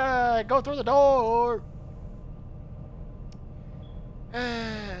wouldn't go through the door.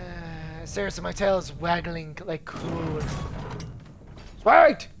 Seriously, my tail is waggling like cool.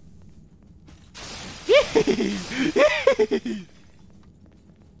 Right.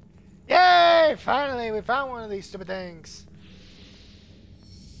 Yay! Finally, we found one of these stupid things.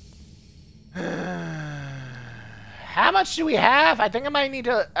 How much do we have? I think I might need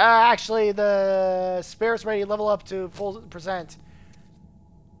to... actually, the spirit's ready to level up to full percent.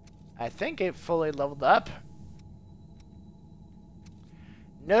 I think it fully leveled up.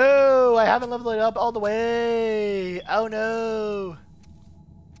 No, I haven't leveled it up all the way. Oh no.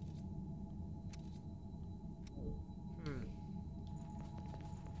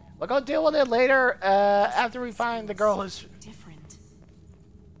 We'll go deal with it later after we find the girl who's... different.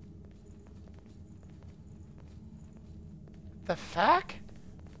 The fuck?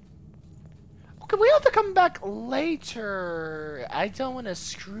 Okay, we have to come back later. I don't want to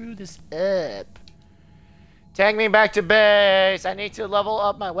screw this up. Take me back to base. I need to level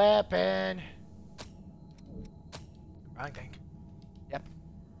up my weapon. Wrong thing. Yep.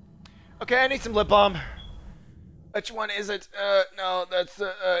 Okay, I need some lip balm. Which one is it? No, that's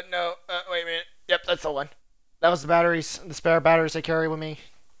no. Wait a minute. Yep, that's the one. That was the batteries, the spare batteries I carry with me.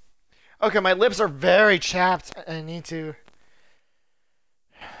 Okay, my lips are very chapped. I need to...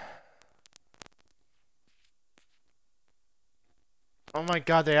 Oh my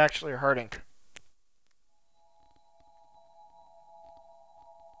god, they actually are hurting.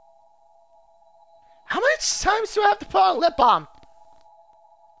 How much times do I have to put on lip balm?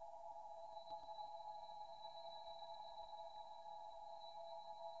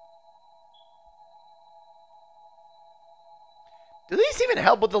 Do these even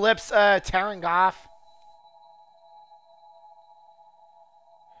help with the lips tearing off?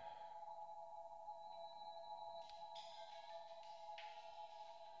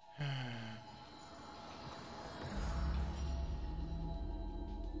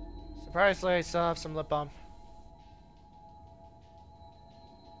 Surprisingly, I still have some lip balm.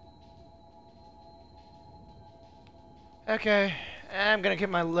 Okay, I'm gonna keep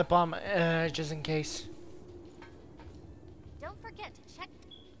my lip balm just in case. Don't forget to check.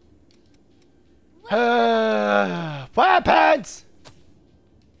 Weapons!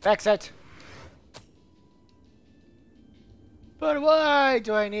 Fix it. But why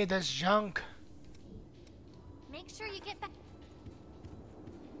do I need this junk? Make sure you get back.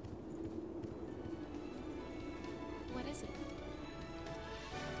 What is it?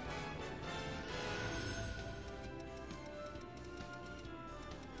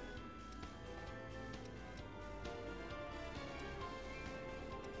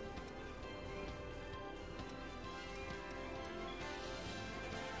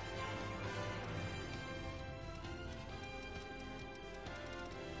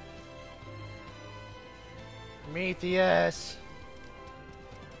 Prometheus.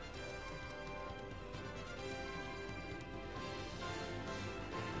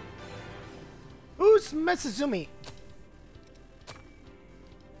 Who's Metsuzumi?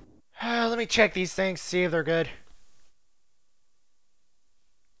 Let me check these things, see if they're good.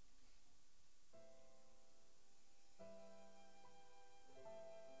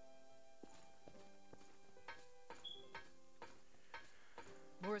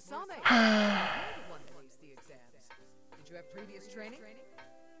 Did you have previous training?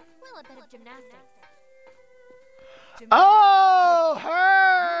 Well, a bit of gymnastics. Oh,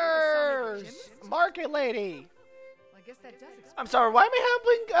 hers! Market lady. I guess that does explain. I'm sorry, why am I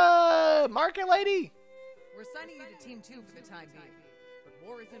helping, Market lady? We're assigning you to Team 2 for the time being. But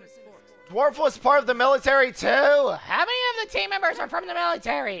War isn't a sport. Dwarf was part of the military too. How many of the team members are from the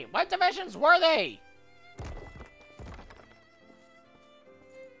military? What divisions were they?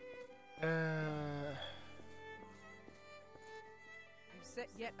 You set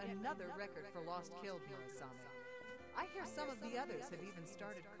yet another record for lost killed, Murasame. I hear some of the others have even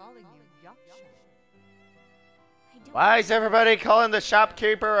started calling you Yaksha. Why is everybody calling the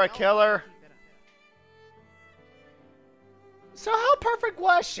shopkeeper a killer? So how perfect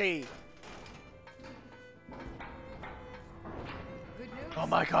was she? Good news. Oh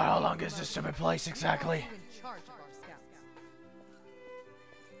my god, how long is this stupid place exactly? You're in charge of our scouts.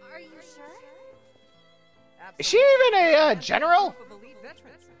 Are you sure? Is she even a general? Group of elite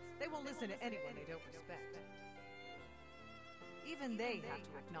veterans. They won't listen to anyone they don't respect. Even they have to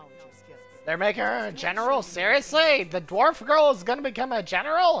acknowledge your skills. They're making her a general? Seriously? The dwarf girl is gonna become a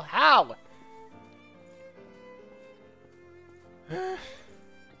general? How?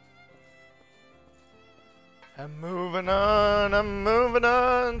 I'm moving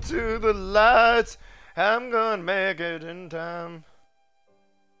on to the lights. I'm gonna make it in time.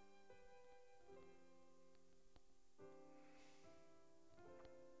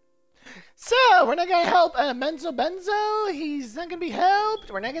 So, we're not gonna help MINZO Benzo? He's not gonna be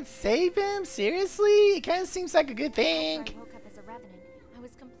helped? We're not gonna save him? Seriously? It kinda seems like a good thing. After I woke up as a revenant, I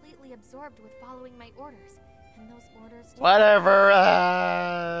was completely absorbed with following my orders. And those orders... Whatever,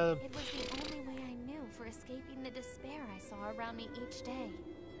 It was the only way I knew for escaping the despair I saw around me each day.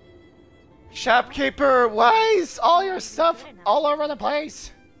 Shopkeeper, why is all your stuff all over the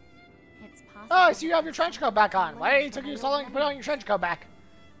place? It's possible. Oh, so you have your trench coat back on. Why it took you so long to put on your trench coat back?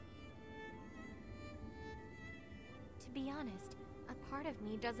 To be honest, a part of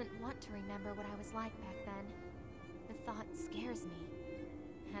me doesn't want to remember what I was like back then. The thought scares me.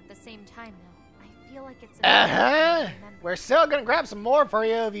 At the same time, though, I feel like it's Uh-huh. We're still gonna grab some more for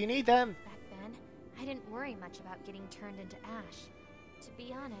you if you need them. Back then, I didn't worry much about getting turned into ash. To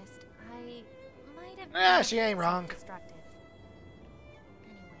be honest, I might have been She ain't wrong. self-destructive.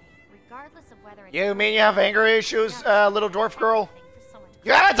 Anyway, regardless of whether it's You mean you have anger issues, little dwarf girl? for someone to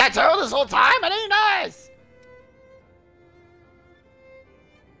You had a tattoo this whole time? I didn't notice!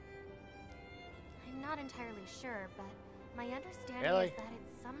 I'm not entirely sure, but my understanding Really? is that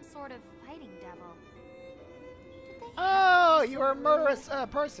it's some sort of fighting devil. Did they Oh, you were a murderous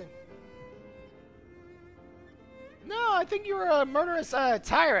person. No, I think you were a murderous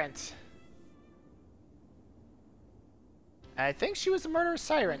tyrant. I think she was a murderous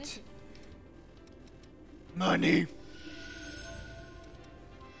tyrant. Money.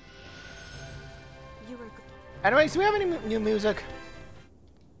 You were Anyways, do we have any new music?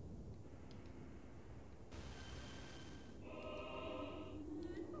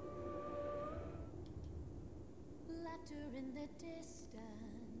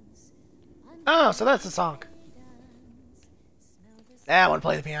 Oh, so that's the song. Yeah, I want to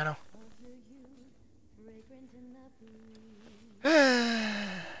play the piano.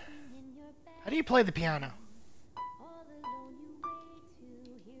 How do you play the piano?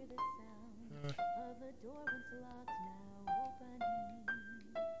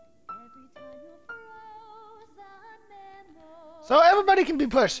 So everybody can be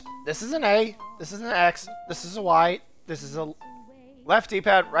pushed. This is an A, this is an X, this is a Y, this is a left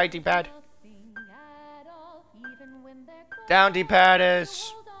D-pad, right D-pad. Down D-pad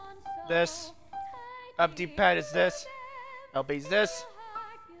is this. Up D-pad is this. LB is this.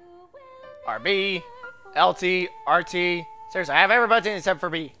 RB, LT, RT. Seriously, I have every button except for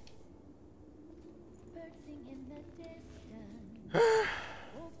B.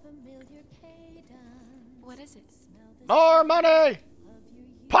 What is it? More money!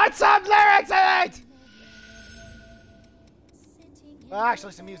 Put some lyrics in it! Well,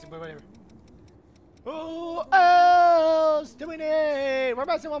 actually, some music, but whatever. Who else do we need? We're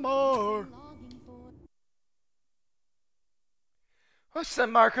missing one more. What's the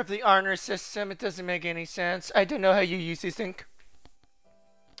mark of the honor system? It doesn't make any sense. I don't know how you use these things.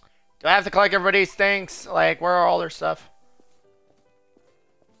 Do I have to collect everybody's things? Like, where are all their stuff?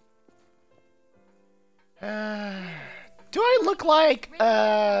 Do I look like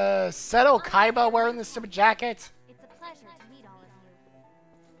Seto Kaiba wearing this stupid jacket? It's a pleasure to meet all of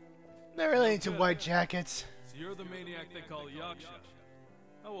you. They're really into white jackets. So you're the maniac they call Yaksha.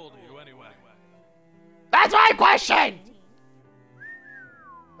 How old are you anyway? That's my question!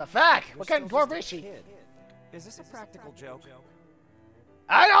 The fuck? What kind of dwarf is she? Is this a practical joke?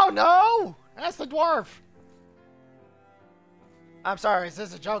 I don't know! That's the dwarf. I'm sorry, is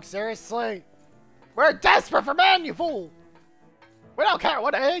this a joke? Seriously? We're desperate for men, you fool! We don't care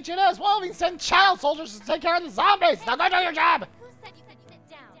what age it is. We'll even send child soldiers to take care of the zombies. Now go do your job! Who said you could sit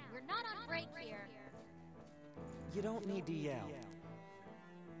You don't need to yell.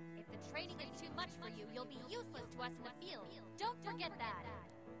 If the training is too much for you, you'll be useless to us in the field. Don't forget that.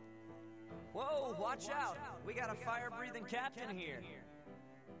 Whoa, watch out! We got a fire-breathing captain here.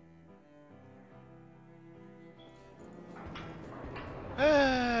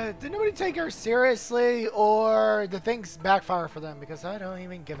 Did nobody take her seriously, or the things backfire for them? Because I don't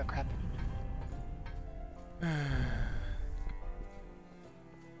even give a crap.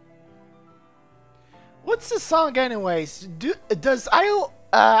 What's the song anyways? Does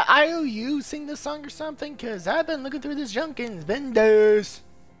IOU sing this song or something? Cause I've been looking through this junk and it's been days.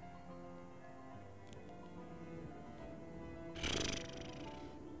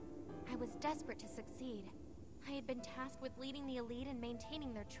 I was desperate to succeed. I had been tasked with leading the elite and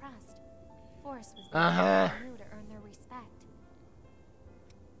maintaining their trust. Force was the only thing I knew to earn their respect.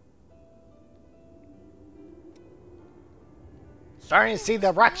 Starting to see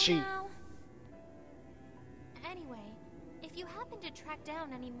the rap sheet. Anyway, if you happen to track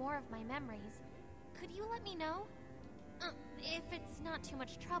down any more of my memories, could you let me know? If it's not too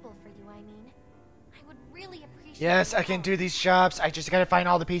much trouble for you, I mean. I would really appreciate. Yes, I can do these jobs. I just gotta find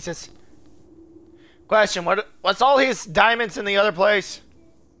all the pieces. Question: what's all his diamonds in the other place?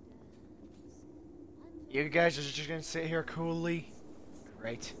 You guys are just gonna sit here coolly.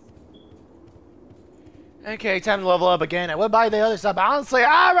 Great. Okay, time to level up again. I would buy the other stuff, but honestly,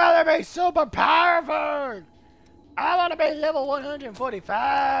 I'd rather be super powerful. I want to be level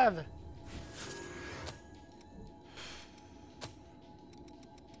 145.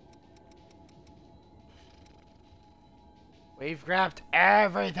 We've grabbed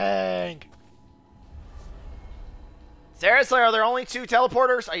everything. Seriously, are there only 2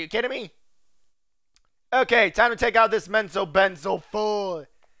 teleporters? Are you kidding me? Okay, time to take out this MINZO BENZO fool.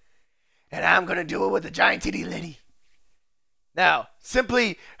 And I'm gonna do it with a giant titty lady. Now,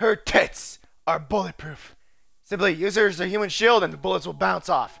 simply, her tits are bulletproof. Simply use her as a human shield and the bullets will bounce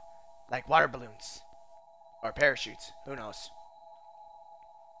off. Like water balloons. Or parachutes. Who knows?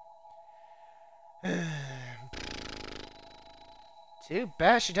 Too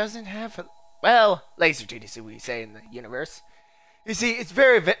bad she doesn't have a... Well, laser titties, we say in the universe. You see, it's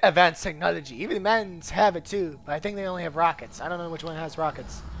very advanced technology. Even the men's have it too, but I think they only have rockets. I don't know which one has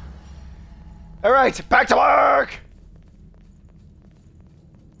rockets. Alright, back to work!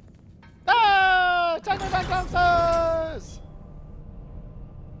 Ah! Take me back downstairs!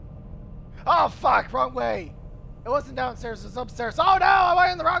 Oh fuck, wrong way! It wasn't downstairs, it was upstairs. Oh no, I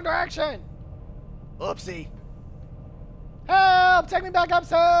went in the wrong direction! Oopsie. Help! Take me back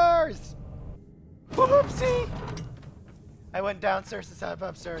upstairs! Whoopsie! I went downstairs instead of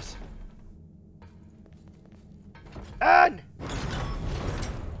upstairs. And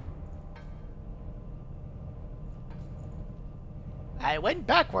I went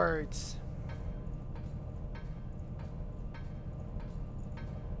backwards.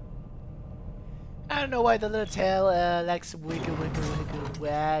 I don't know why the little tail likes to wiggle, wiggle, wiggle,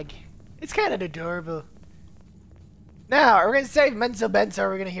 wag. It's kind of adorable. Now, we're gonna save MINZO BENZO.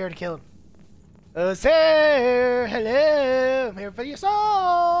 We're gonna here to kill him. Oh, sir! Hello! I'm here for your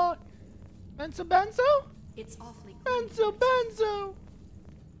soul! MINZO BENZO? It's awfully MINZO BENZO!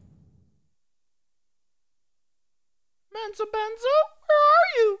 MINZO BENZO? Where are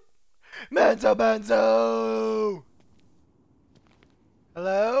you? MINZO BENZO!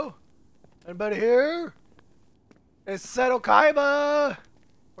 Hello? Anybody here? It's Seto Kaiba!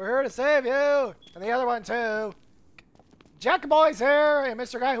 We're here to save you! And the other one too! Jack Boy's here! And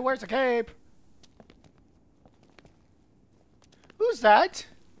Mr. Guy who wears a cape! Who's that?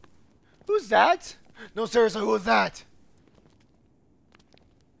 Who's that? No, seriously, who is that?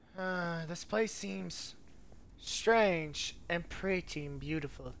 This place seems strange and pretty and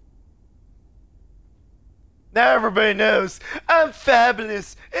beautiful. Now everybody knows I'm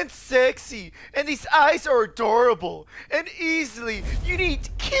fabulous and sexy, and these eyes are adorable, and easily you need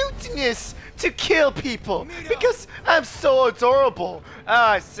cuteness to kill people because I'm so adorable.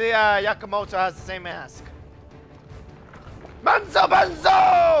 I see Yakamoto has the same mask. MINZO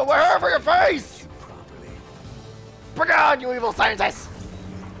BENZO! We're here for your face! Bring on, you evil scientist!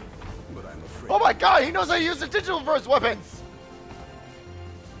 Oh my god, he knows how to use the digital verse weapons!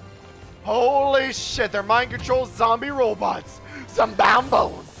 Holy shit, they're mind control zombie robots! Some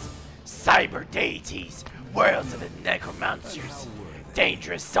bambos! Cyber deities! Worlds of the necromancers!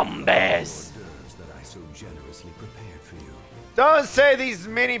 Dangerous zombies! Don't say these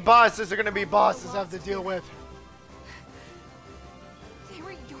mini bosses are gonna be bosses I have to deal with. They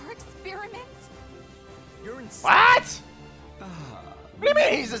were your experiments? You're insane. What? What do you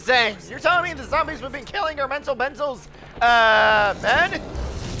mean he's insane? You're telling me the zombies we've been killing are MINZO BENZO's, men?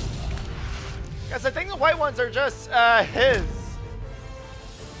 Guys, Because I think the white ones are just, his.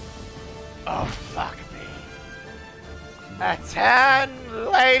 Oh, fuck me. A tan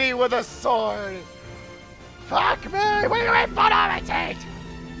lady with a sword. Fuck me! What are you making fun of me, Tate?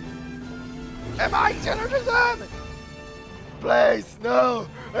 Am I dinner to them? Please, no.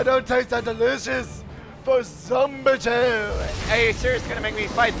 I don't taste that delicious. For somebody. Are you seriously gonna make me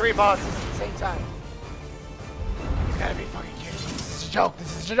fight 3 bosses at the same time? You gotta be fucking kidding me. This is a joke.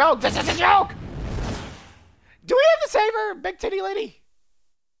 This is a joke. This is a joke! Do we have to save her, big titty lady?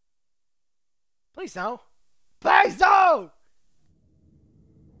 Please no. Please no!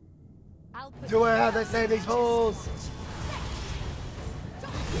 Do I have to save these fools?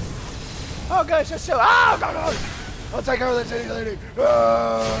 Oh gosh, that's so. Oh no no! I'll take care of the titty lady.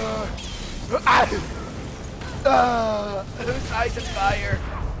 Who's ice and fire?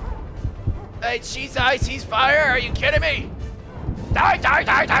 Hey, she's ice, he's fire. Are you kidding me? Die, die,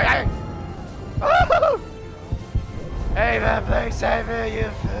 die, die, die! Oh! Hey man, please save me, you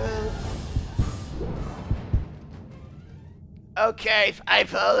fool. Okay,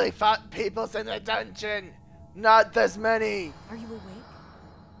 I've only fought peoples in the dungeon. Not this many. Are you awake?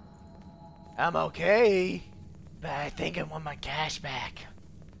 I'm okay. But I think I want my cash back.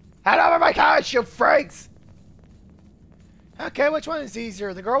 Hand over my cash, you freaks! Okay, which one is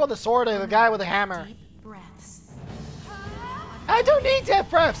easier? The girl with the sword or the guy with the hammer? Deep breaths. I don't need deep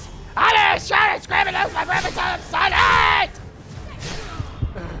breaths! I'm gonna shout and scream and lose my breath until I'm silent!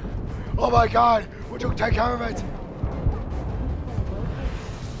 Oh my god, would you take care of it?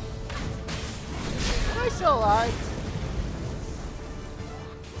 Am I still alive?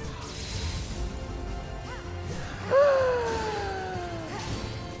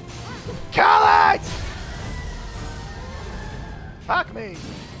 Kill it! Fuck me.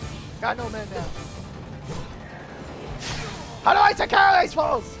 Got no men now. How do I take care of these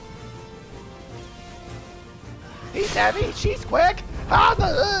fools? He's heavy, she's quick. How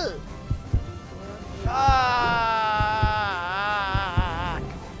the fuck?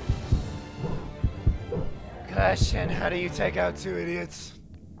 Question, how do you take out 2 idiots?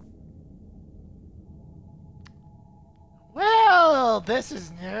 Well, this is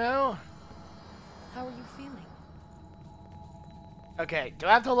new. How are you feeling? Okay, do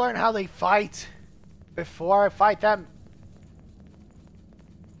I have to learn how they fight before I fight them?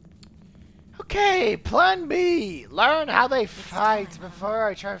 Okay, plan B. Learn how they fight before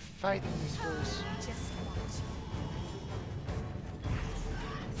I try fighting these fools. Just watch.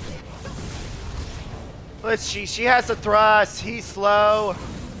 Let's see, she has a thrust, he's slow.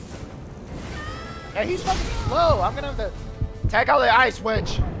 Yeah, he's fucking slow. I'm gonna have to take out the ice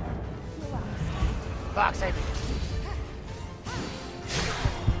witch. Fuck, save me.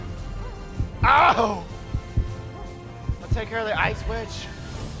 Oh! I'll take care of the ice witch.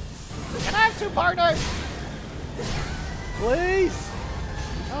 Can I have 2 partners? Please?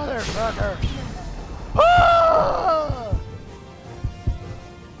 Motherfucker. Oh!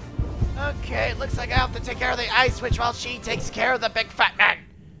 Okay, looks like I have to take care of the ice witch while she takes care of the big fat man.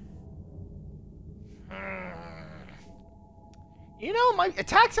 You know, my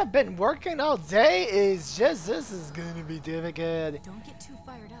attacks have been working all day. It's just this is gonna be difficult. Don't get too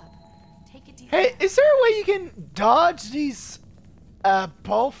fired up. Take it deep. Hey, is there a way you can dodge these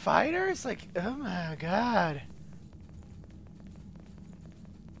bull fighters? Like, oh my god.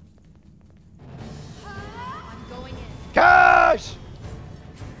 I'm going in. Gosh!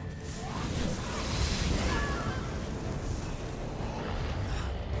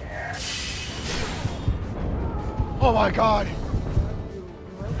 Oh my god.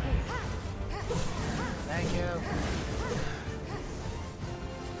 Thank you.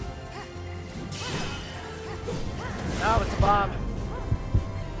 No, it's a bomb.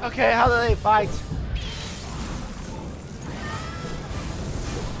 Okay, how do they fight?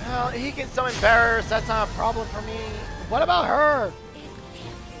 Well, he can summon bearers. That's not a problem for me. What about her?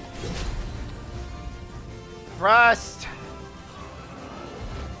 Thrust.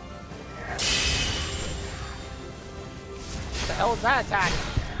 What the hell is that attack?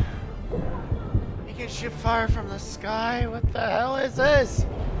 He can shoot fire from the sky? What the hell is this?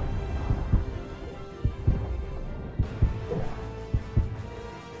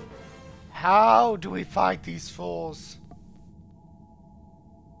 How do we fight these fools?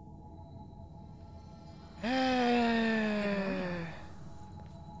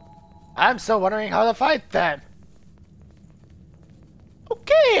 I'm still wondering how to fight them.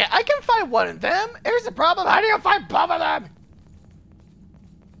 Okay, I can fight one of them. Here's the problem. How do you fight both of them?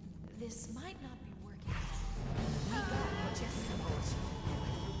 This might not be working. We got just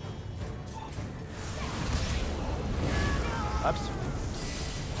Oops.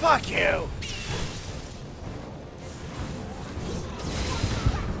 Fuck you.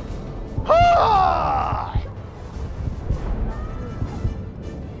 Ah!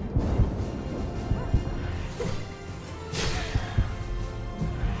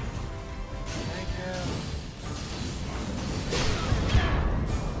 Thank you.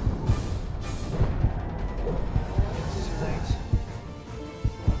 It's too late.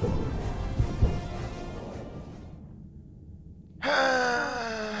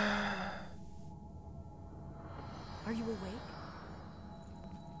 Are you awake?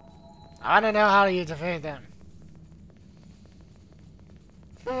 I don't know how you defeat them.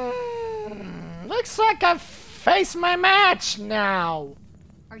 Looks like I've faced my match now.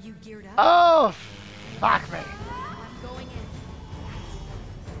 Are you geared up? Oh, fuck me. I'm going in.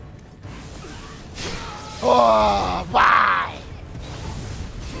 Oh, why?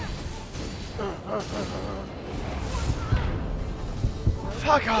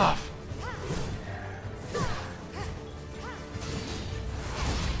 Fuck off.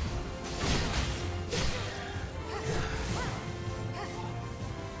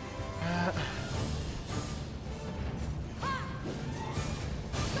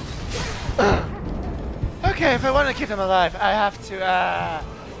 Okay, if I want to keep them alive, I have to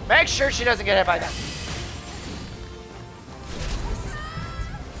make sure she doesn't get hit by them.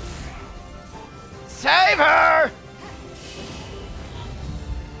 Save her!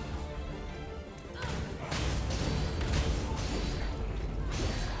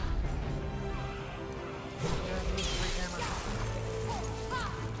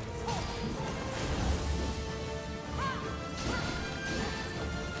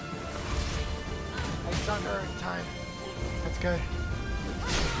 I stunned her in time. That's good.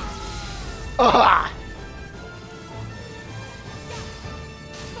 Ugh!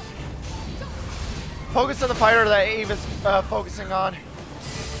 Focus on the fighter that Eva's focusing on.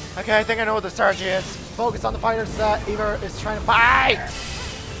 Okay, I think I know what the strategy is. Focus on the fighters that Eva is trying to fight!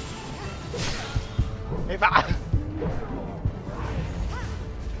 Eva!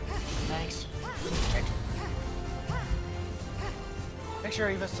 Thanks. Make sure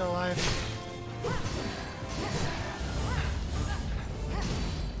Eva's still alive.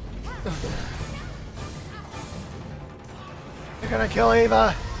 They're gonna kill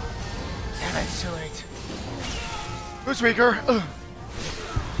Eva! Damn it, it's too late. Who's weaker? Ugh.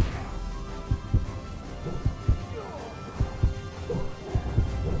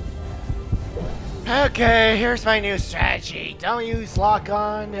 Okay, here's my new strategy. Don't use lock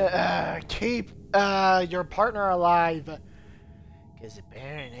on. Keep your partner alive. Because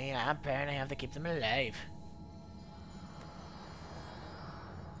apparently I have to keep them alive.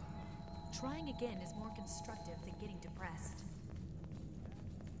 Trying again is more constructive than getting depressed.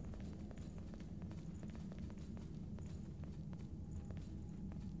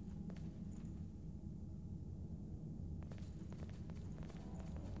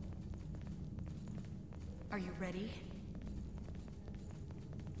 Are you ready?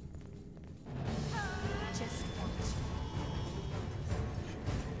 Just watch.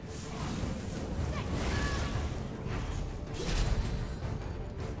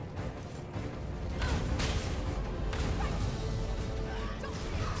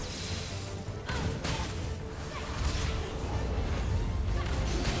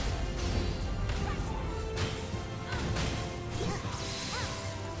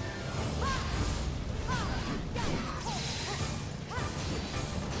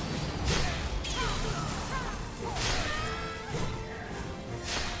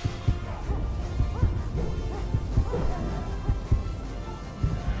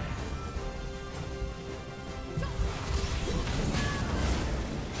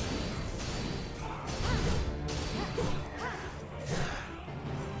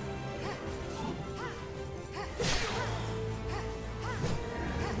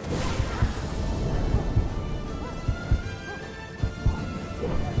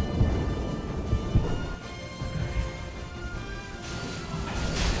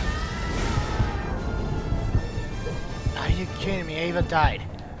 Kidding me, Ava died.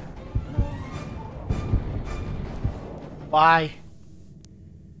 Why?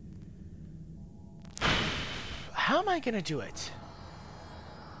 How am I gonna do it?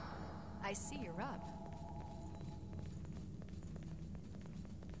 I see you're up.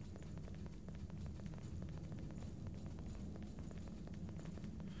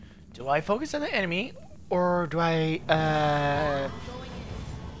 Do I focus on the enemy, or do I,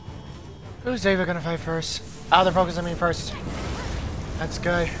 who's Ava gonna fight first? Oh, they're focusing on me first. That's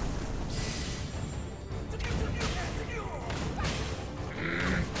good.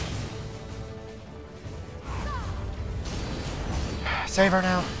 Save her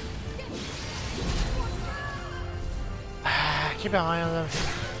now. keep an eye on them.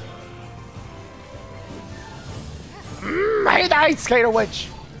 I hate the ice skater witch.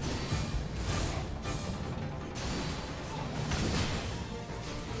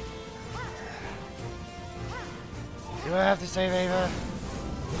 Do I have to save Ava?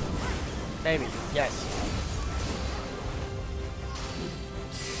 Maybe. Yes.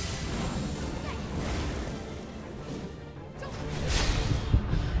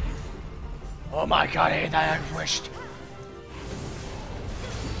 Oh my god, I hate that wished.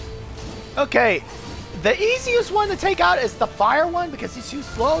 Okay, the easiest one to take out is the fire one because he's too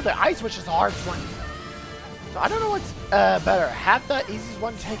slow. The ice witch is the hardest one. So I don't know what's better. Have the easiest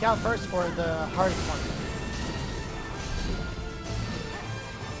one to take out first or the hardest one?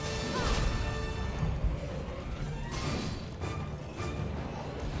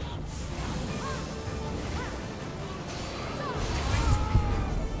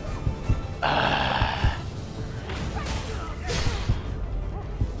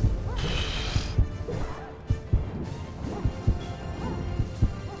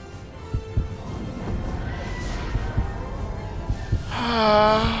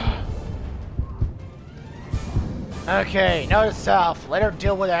 Okay, note to self. Let her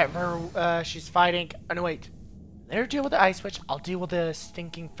deal with whatever she's fighting. Oh, no, wait. Let her deal with the ice witch. I'll deal with the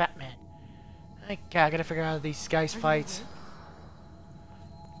stinking fat man. I gotta figure out how these guys fight.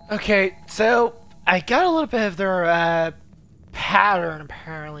 Okay, so I got a little bit of their pattern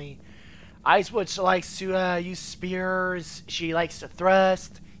apparently. Ice witch likes to use spears. She likes to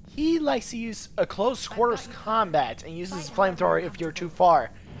thrust. He likes to use a close quarters combat and uses flamethrower if you're too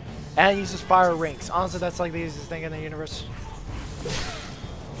far. And uses fire rings. Honestly, that's like the easiest thing in the universe.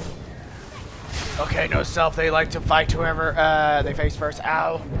 Okay, no self. They like to fight whoever they face first.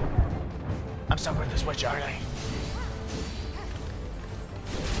 Ow. I'm stuck with this witch, aren't I?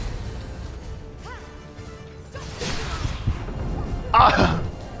 Ah!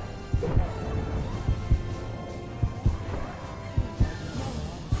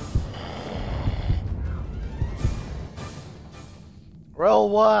 Roll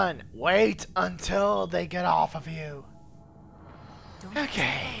 1. Wait until they get off of you.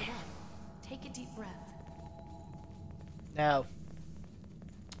 Okay. Take a deep breath. No.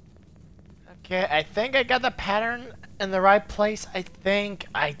 Okay, I think I got the pattern in the right place. I think.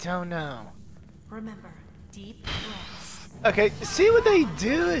 I don't know. Remember, deep breaths. Okay, see what they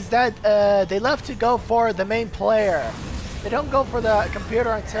do is that they love to go for the main player. They don't go for the computer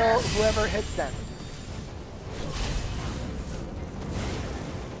until whoever hits them.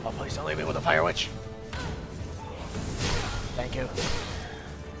 Oh, please don't leave me with a fire witch. Thank you.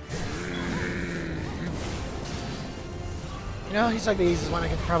 You know, he's like the easiest one I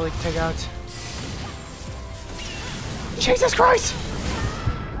could probably take out. Jesus Christ!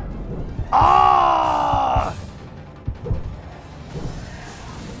 Ah!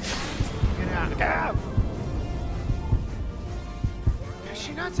 Get out, get out! Did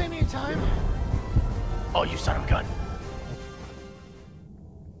she not save me in time? Oh, you son of a gun.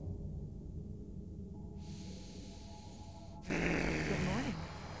 Good morning.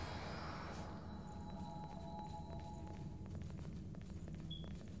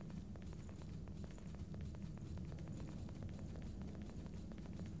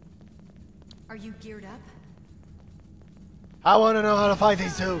 Are you geared up? I want to know how to fight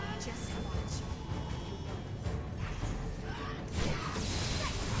these two. Just watch.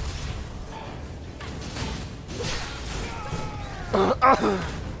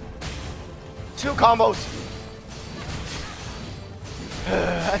 Two combos.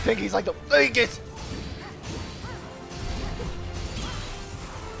 I think he's like the biggest.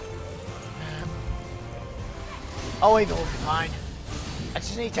 Oh wait, they'll be fine. I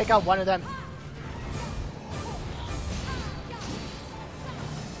just need to take out one of them.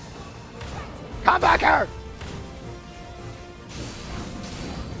 Come back here!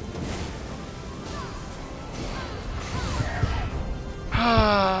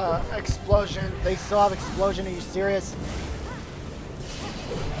 Explosion. They still have explosion. Are you serious?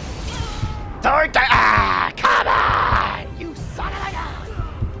 Don't die! Ah! Come on! You son of a gun!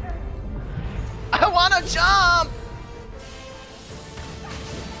 I wanna jump!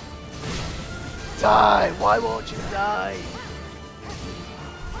 Die! Why won't you die?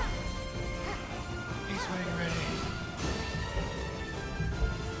 He's waiting ready.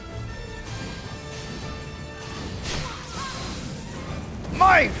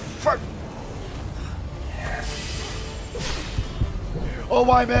 My fr- Oh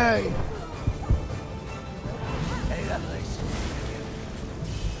my man! Hey, that place.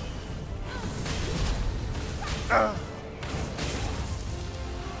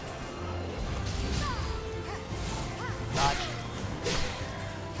 Dodge.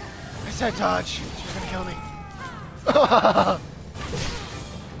 said dodge. She's gonna kill me.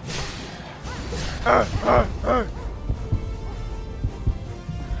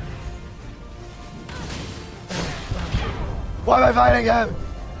 Why am I fighting him?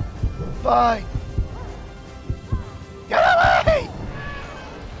 Bye. Get away!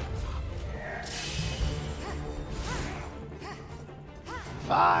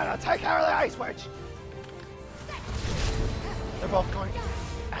 Fine, I'll take care of the ice witch. They're both going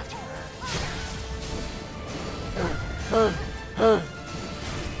after her.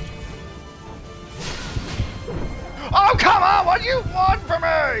 Oh, come on! What do you want from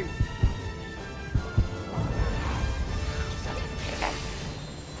me?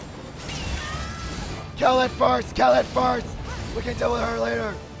 Kill it first! Kill it first! We can deal with her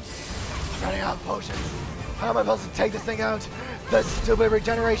later. I'm running out of potions. How am I supposed to take this thing out? The stupid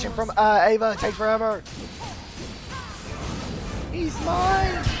regeneration from Ava takes forever. He's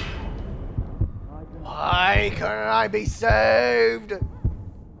mine! Why couldn't I be saved?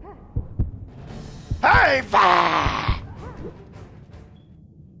 Ava!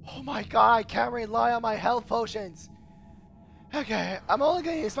 Oh my god, I can't rely on my health potions. Okay, I'm only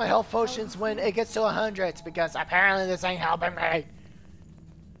gonna use my health potions when it gets to 100 because apparently this ain't helping me.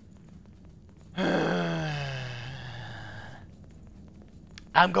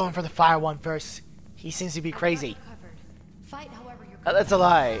 I'm going for the fire one first. He seems to be crazy. That's a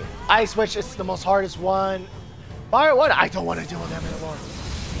lie. Ice Witch is the most hardest one. Fire one, I don't want to deal with them anymore.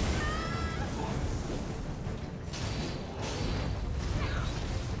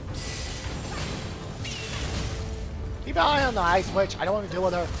 Keep an eye on the Ice Witch. I don't want to deal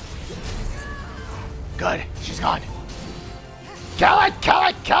with her. Good. She's gone. Kill it! Kill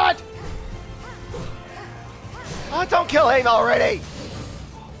it! Kill it! Oh, don't kill Ava already!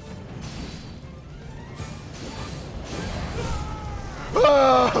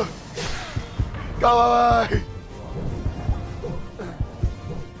 Oh, go away!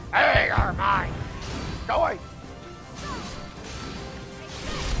 Hey, you're mine! Go away!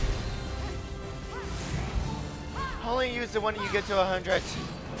 Only use it when you get to 100.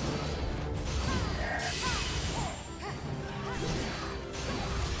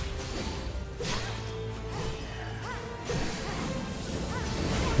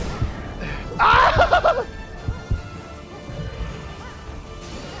 Ah!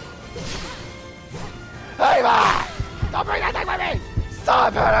 Ava! Don't bring that thing with me!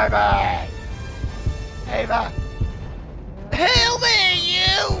 Stop hurting me! Ava! Help me,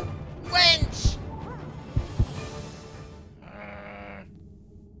 you wench!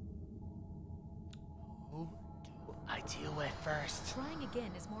 Who do I deal with first? Trying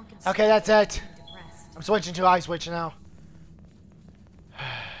again is more Okay, that's it. I'm switching to Ice Witch now.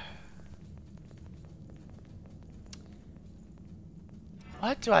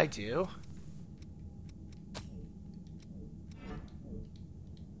 What do I do?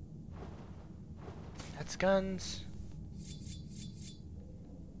 That's guns.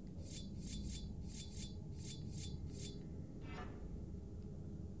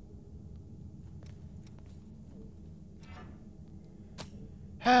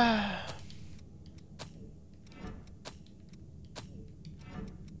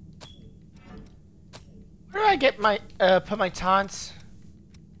 Where do I get my put my taunts?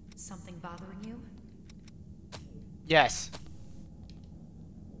 Something bothering you? Yes.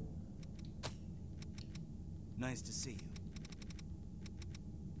 Nice to see you.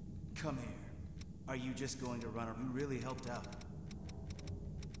 Come here. Are you just going to run or you really helped out?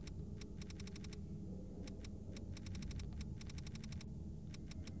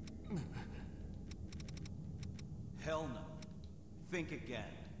 Hell no. Think again.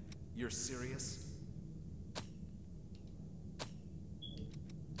 You're serious?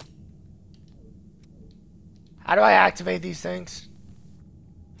 How do I activate these things?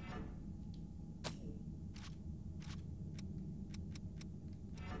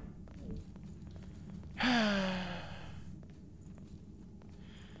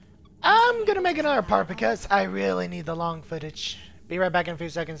 I'm gonna make another part because I really need the long footage. Be right back in a few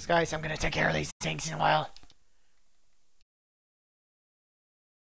seconds, guys. I'm gonna take care of these things in a while.